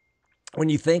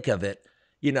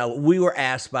 we were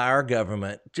asked by our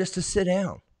government just to sit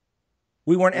down.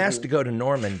 We weren't asked to go to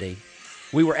Normandy.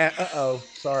 We were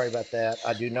sorry about that.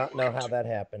 I do not know how that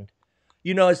happened.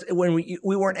 When we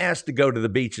weren't asked to go to the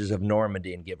beaches of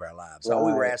Normandy and give our lives. All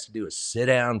we were asked to do is sit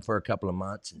down for a couple of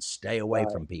months and stay away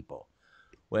from people.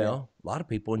 Well, a lot of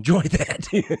people enjoy that.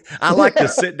 I like the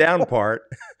sit down part,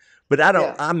 but I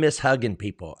don't. I miss hugging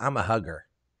people. I'm a hugger.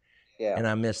 Yeah, and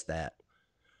I miss that.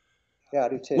 Yeah, I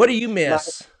do too. What do you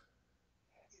miss?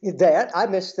 I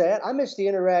miss that. I miss the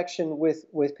interaction with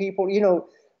people.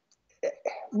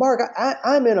 Mark,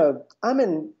 I'm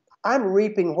in I'm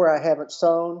reaping where I haven't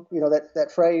sown. You know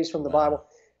that phrase from the Bible.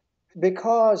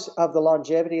 Because of the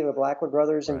longevity of the Blackwood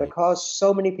brothers, and because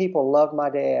so many people love my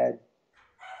dad,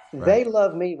 they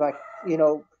love me by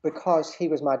because he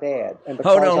was my dad, and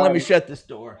because Hold on, let me shut this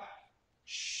door.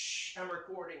 Shh, I'm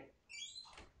recording.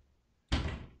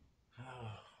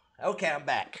 Okay, I'm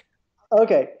back.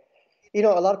 Okay. A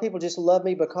lot of people just love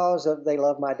me because they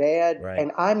love my dad,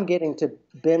 and I'm getting to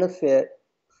benefit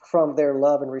from their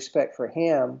love and respect for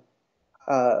him.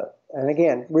 And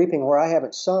again, reaping where I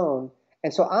haven't sown.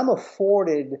 And so I'm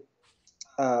afforded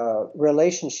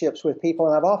relationships with people.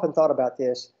 And I've often thought about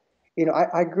this.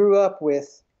 I grew up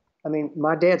with,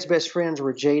 my dad's best friends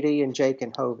were JD and Jake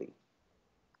and Hovey.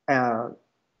 And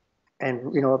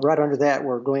right under that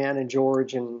were Glenn and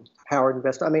George and Howard and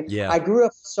Best. I grew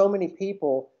up with so many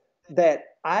people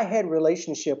that I had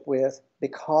relationship with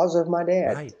because of my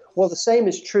dad. Right. Well, the same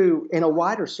is true in a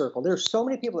wider circle. There's so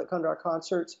many people that come to our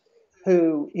concerts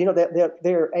who,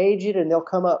 they're aged, and they'll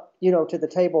come up, to the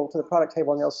table, to the product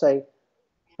table, and they'll say,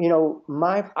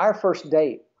 our first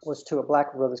date was to a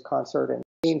Blackwood Brothers concert in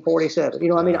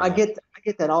 1947. I get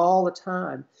that all the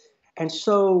time. And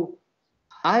so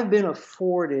I've been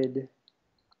afforded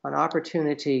an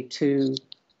opportunity to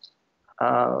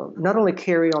not only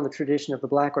carry on the tradition of the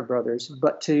Blackwood Brothers,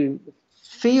 but to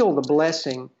feel the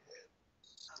blessing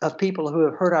of people who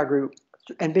have heard our group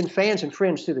and been fans and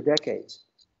friends through the decades.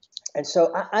 And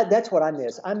so that's what I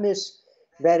miss. I miss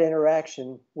that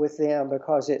interaction with them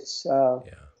because it's, that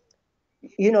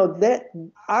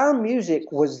our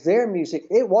music was their music.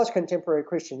 It was contemporary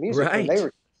Christian music when they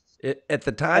were. At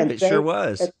the time, sure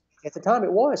was. At the time,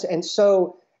 it was. And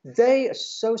so they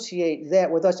associate that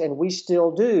with us, and we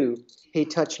still do. He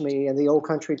Touched Me and the Old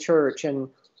Country Church. And,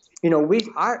 probably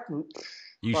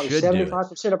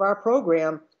 75% of our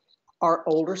program are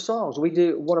older songs. We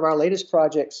do one of our latest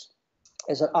projects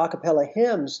is an a cappella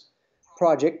hymns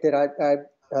project that I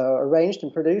arranged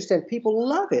and produced, and people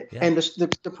love it. Yeah. And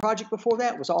the project before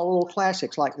that was all old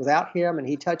classics like Without Him and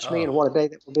He Touched Me and What a Day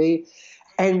That Will Be.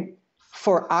 And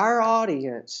for our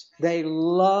audience, they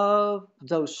love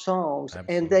those songs.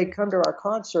 Absolutely. And they come to our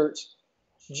concerts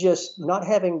just not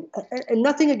having, and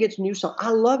nothing against new songs.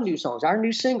 I love new songs. Our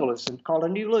new single is called A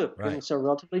New Look. Right. And it's a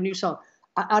relatively new song.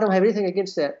 I don't have anything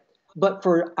against that. But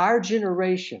for our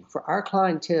generation, for our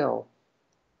clientele,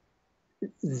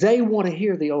 they want to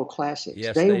hear the old classics.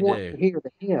 Yes, they want to hear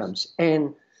the hymns.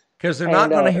 And because they're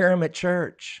not going to hear them at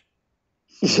church.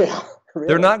 Yeah. Really?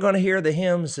 They're not going to hear the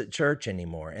hymns at church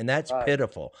anymore, and that's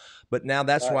pitiful. But now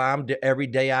that's why every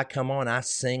day I come on, I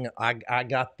sing. I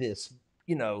got this,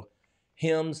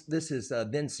 hymns. This is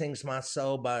 "Then Sings My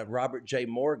Soul" by Robert J.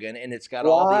 Morgan, and it's got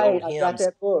all the old hymns. I got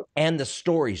that book and the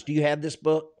stories. Do you have this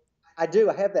book? I do.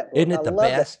 I have that book. Isn't it the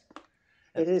best?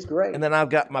 It is great. And then I've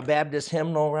got my Baptist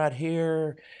hymnal right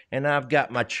here, and I've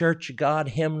got my Church of God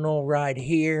hymnal right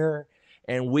here.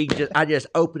 And I just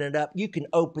open it up. You can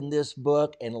open this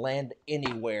book and land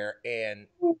anywhere, and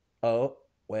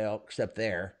except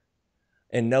there,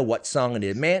 and know what song it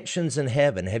is. Mansions in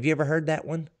Heaven. Have you ever heard that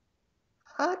one?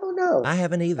 I don't know. I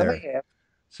haven't either. I may have.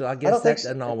 So I guess that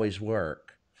doesn't always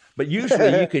work. But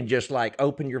usually you can just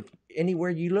open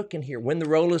anywhere you look in here. When the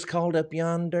Roll is Called Up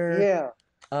Yonder.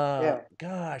 Yeah.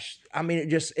 Gosh,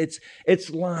 it's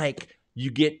like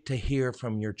you get to hear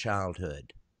from your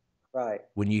childhood. Right.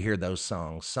 When you hear those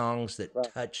songs that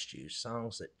touched you,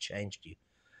 songs that changed you.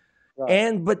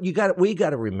 Right. But we got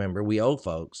to remember, we old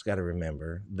folks got to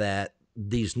remember that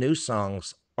these new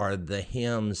songs are the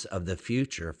hymns of the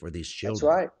future for these children.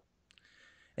 That's right.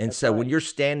 And so when you're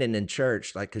standing in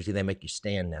church, because they make you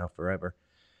stand now forever,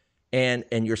 and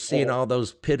you're seeing all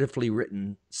those pitifully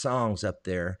written songs up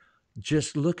there,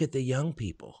 just look at the young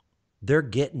people. They're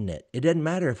getting it. It doesn't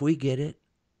matter if we get it.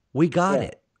 We got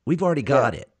it. We've already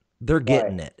got it. They're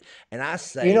getting it. And I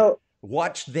say,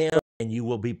 watch them and you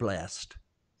will be blessed.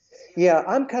 Yeah,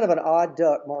 I'm kind of an odd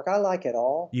duck, Mark. I like it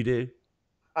all. You do?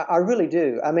 I really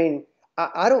do.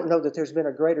 I don't know that there's been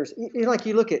a greater,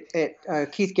 you look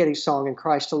at Keith Getty's song In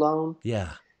Christ Alone.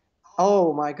 Yeah.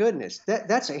 Oh my goodness.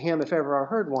 That's a hymn if ever I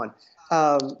heard one.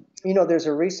 There's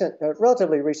a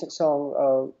relatively recent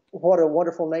song, What a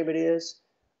Wonderful Name It Is.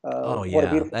 What a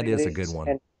beautiful that is a good one.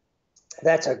 And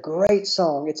that's a great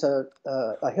song. It's a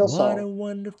hill song. What a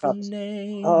wonderful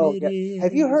name it is.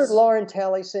 Have you heard Lauren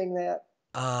Talley sing that?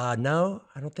 No,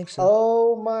 I don't think so.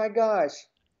 Oh my gosh.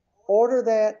 Order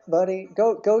that, buddy.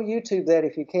 Go YouTube that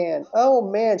if you can. Oh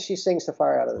man, she sings the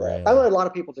fire out of that. Really? I know a lot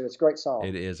of people do. It's a great song.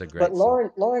 It is a great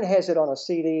song. But Lauren has it on a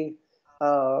CD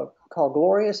called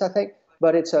Glorious, I think.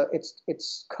 But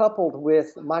it's coupled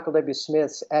with Michael W.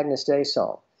 Smith's Agnus Dei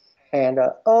song. And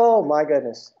oh my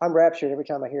goodness, I'm raptured every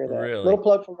time I hear that. Really? Little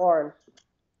plug for Lauren.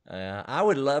 I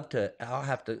would love to. I'll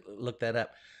have to look that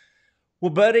up. Well,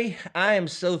 buddy, I am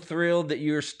so thrilled that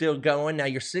you're still going. Now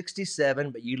you're 67,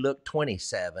 but you look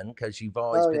 27 because you've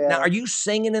always Oh been. Now, yeah. are you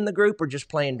singing in the group or just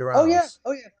playing Oh yeah. drums?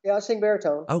 Oh yeah. Yeah, I sing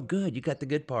baritone. Oh, good. You got the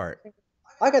good part.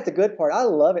 I got the good part. I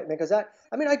love it because I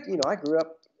grew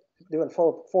up doing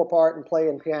four part and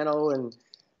playing piano and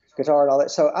guitar and all that.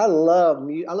 So I love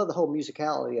the whole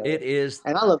musicality of It it. is.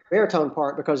 And I love the baritone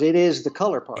part because it is the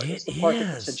color part. It It's the part that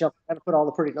gets to is. jump and put all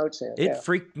the pretty notes in. It Yeah.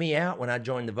 freaked me out when I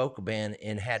joined the vocal band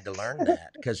and had to learn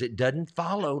that because it doesn't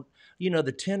follow.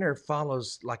 The tenor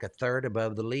follows like a third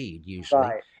above the lead usually,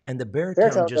 Right. and the baritone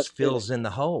Baritone just does too. fills in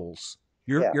the holes.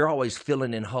 Yeah. You're always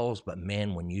filling in holes, but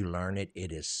man, when you learn it,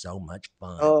 it is so much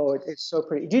fun. Oh, it's so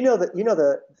pretty. Do you know that?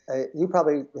 You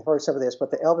probably have heard some of this,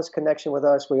 but the Elvis connection with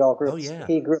us, we all grew up. Oh, yeah.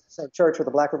 He grew up in the same church with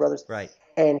the Blackwood brothers, Right.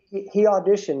 and he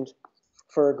auditioned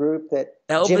for a group that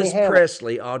Jimmy Elvis Hamill.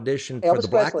 Presley auditioned for Elvis the Presley.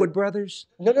 Blackwood brothers.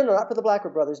 No, not for the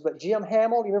Blackwood brothers, but Jim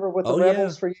Hamill. You remember with the Oh,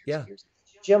 Rebels yeah. for years? Yeah. Years?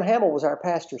 Jim Hamill was our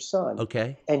pastor's son.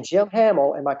 Okay. And Jim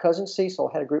Hamill and my cousin Cecil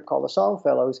had a group called the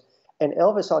Songfellows, and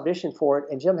Elvis auditioned for it,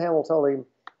 and Jim Hamill told him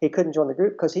he couldn't join the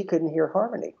group because he couldn't hear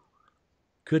harmony.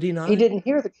 Could he not? He didn't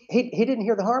hear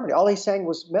the harmony. All he sang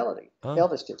was melody. Oh.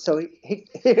 Elvis did. So he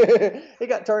he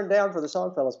got turned down for the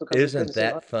Songfellows because he Isn't couldn't sing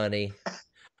that funny?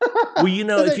 Well, Isn't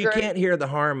if that you great? can't hear the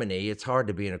harmony, it's hard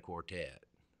to be in a quartet.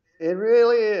 It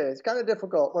really is. It's kind of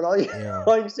difficult when all you Yeah.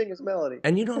 all you sing is melody.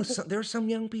 And there's some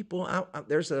young people.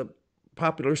 There's a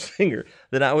popular singer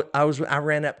that I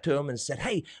ran up to him and said,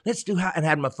 "Hey, let's do and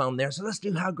had my phone there. So let's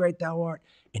do How Great Thou Art."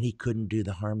 And he couldn't do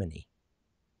the harmony.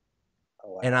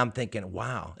 Oh, wow. And I'm thinking,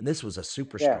 wow. And this was a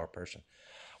superstar Yeah. person.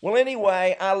 Well,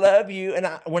 anyway, I love you. And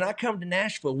when I come to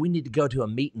Nashville, we need to go to a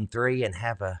meet and three and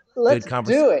have a Let's good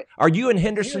conversation. do it. Are you in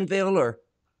Hendersonville or?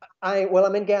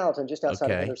 I'm in Gallatin, just outside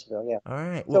of Okay. Hendersonville. Yeah. All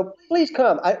right. Well, So please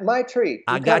come. My treat.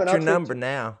 I You come got and I'll your treat number you.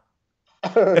 now.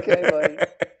 Okay, buddy.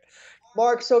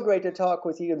 Mark, so great to talk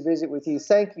with you and visit with you.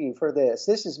 Thank you for this.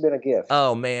 This has been a gift.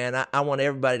 Oh, man. I want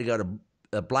everybody to go to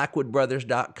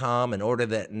blackwoodbrothers.com and order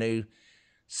that new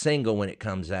single when it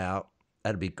comes out.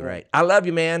 That'd be great. I love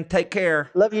you, man. Take care.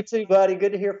 Love you too, buddy.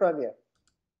 Good to hear from you.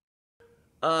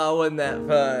 Oh, wasn't that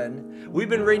fun? We've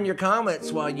been reading your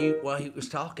comments while he was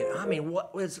talking. I mean,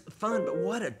 what was fun, but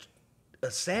what a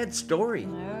sad story.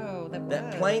 No,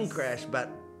 That plane crash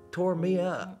tore me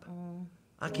up.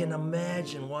 I can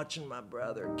imagine watching my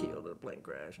brother killed in a plane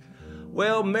crash.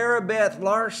 Well, Maribeth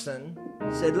Larson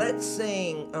said, let's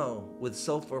sing, with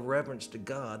soulful reverence to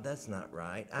God. That's not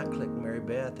right. I clicked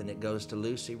Maribeth and it goes to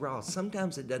Lucy Ross.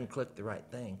 Sometimes it doesn't click the right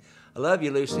thing. I love you,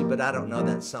 Lucy, but I don't know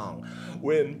that song.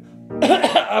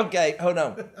 Okay, hold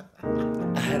on.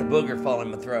 I had a booger fall in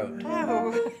my throat.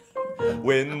 Oh.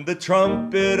 When the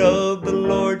trumpet of the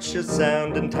Lord shall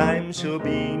sound and time shall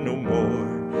be no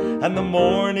more, and the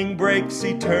morning breaks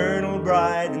eternal,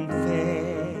 bright and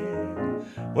fair,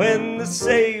 when the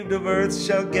saved of earth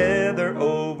shall gather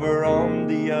over on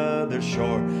the other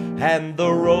shore, and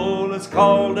the roll is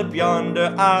called up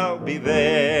yonder, I'll be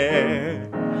there.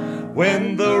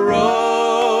 When the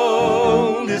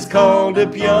roll is called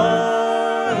up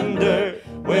yonder,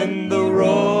 when the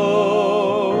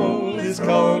roll is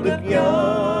called up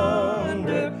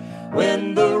yonder,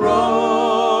 when the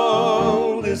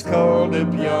roll is called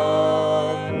up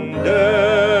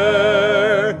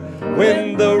yonder,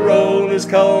 when the roll is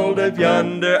called up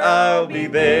yonder, I'll be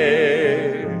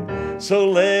there. So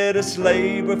let us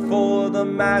labor for the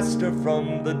Master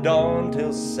from the dawn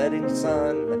till setting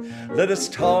sun. Let us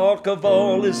talk of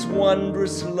all his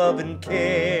wondrous love and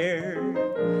care.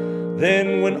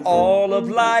 Then when all of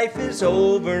life is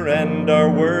over and our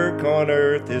work on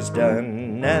earth is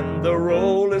done, and the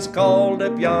roll is called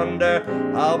up yonder,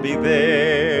 I'll be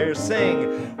there.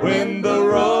 Sing, when the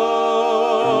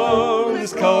roll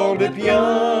is called up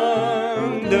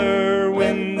yonder,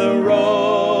 when the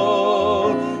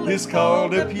roll is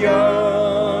called up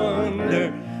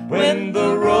yonder, when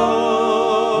the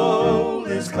roll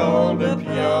is called up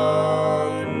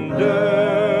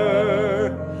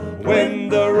yonder, when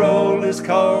the roll is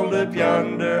called up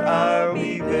yonder, I'll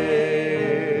be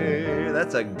there.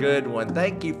 That's a good one.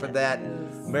 Thank you for that,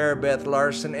 Maribeth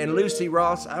Larson. And Lucy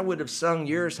Ross, I would have sung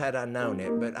yours had I known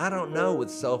it, but I don't know with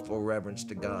soulful reverence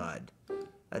to God.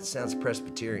 That sounds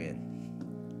Presbyterian.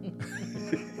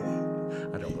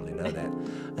 I don't really know that.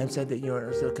 And said that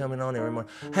you're still coming on every morning.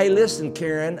 Hey, listen,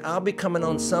 Karen, I'll be coming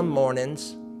on some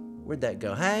mornings. Where'd that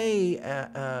go? Hey,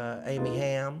 Amy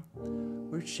Ham.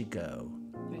 Where'd she go?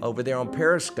 over there on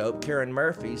Periscope, Karen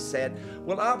Murphy, said,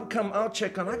 well, I'll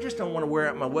check on. I just don't want to wear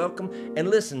out my welcome. And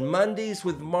listen, Mondays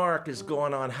with Mark is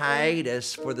going on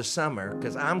hiatus for the summer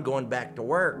because I'm going back to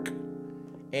work.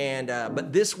 And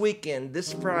but this weekend,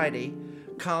 this Friday,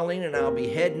 Colleen and I'll be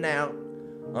heading out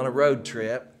on a road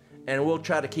trip, and we'll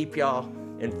try to keep y'all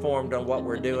informed on what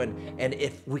we're doing and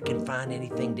if we can find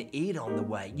anything to eat on the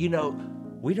way. You know,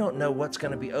 we don't know what's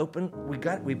going to be open.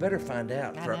 We better find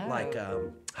out for like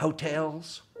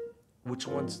hotels, which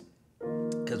ones,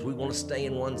 because we want to stay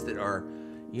in ones that are,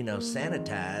 you know,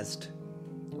 sanitized.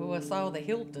 Oh, I saw the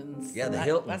Hiltons. Yeah, the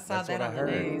Hiltons. I saw That's that what on I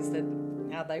heard. the news, that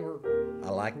how they were. I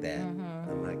like that.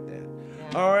 I like that.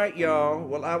 Yeah. All right, y'all.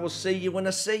 Well, I will see you when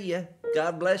I see you.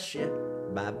 God bless you.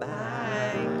 Bye-bye.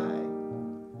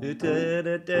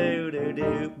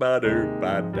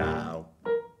 Bye.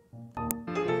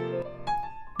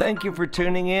 Thank you for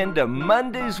tuning in to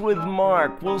Mondays with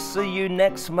Mark. We'll see you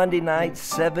next Monday night,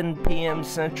 7 p.m.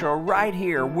 Central, right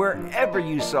here, wherever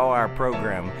you saw our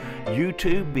program.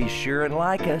 YouTube, be sure and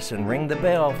like us and ring the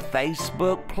bell.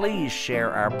 Facebook, please share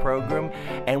our program.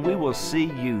 And we will see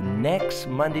you next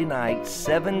Monday night,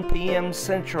 7 p.m.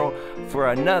 Central, for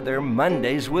another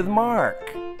Mondays with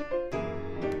Mark.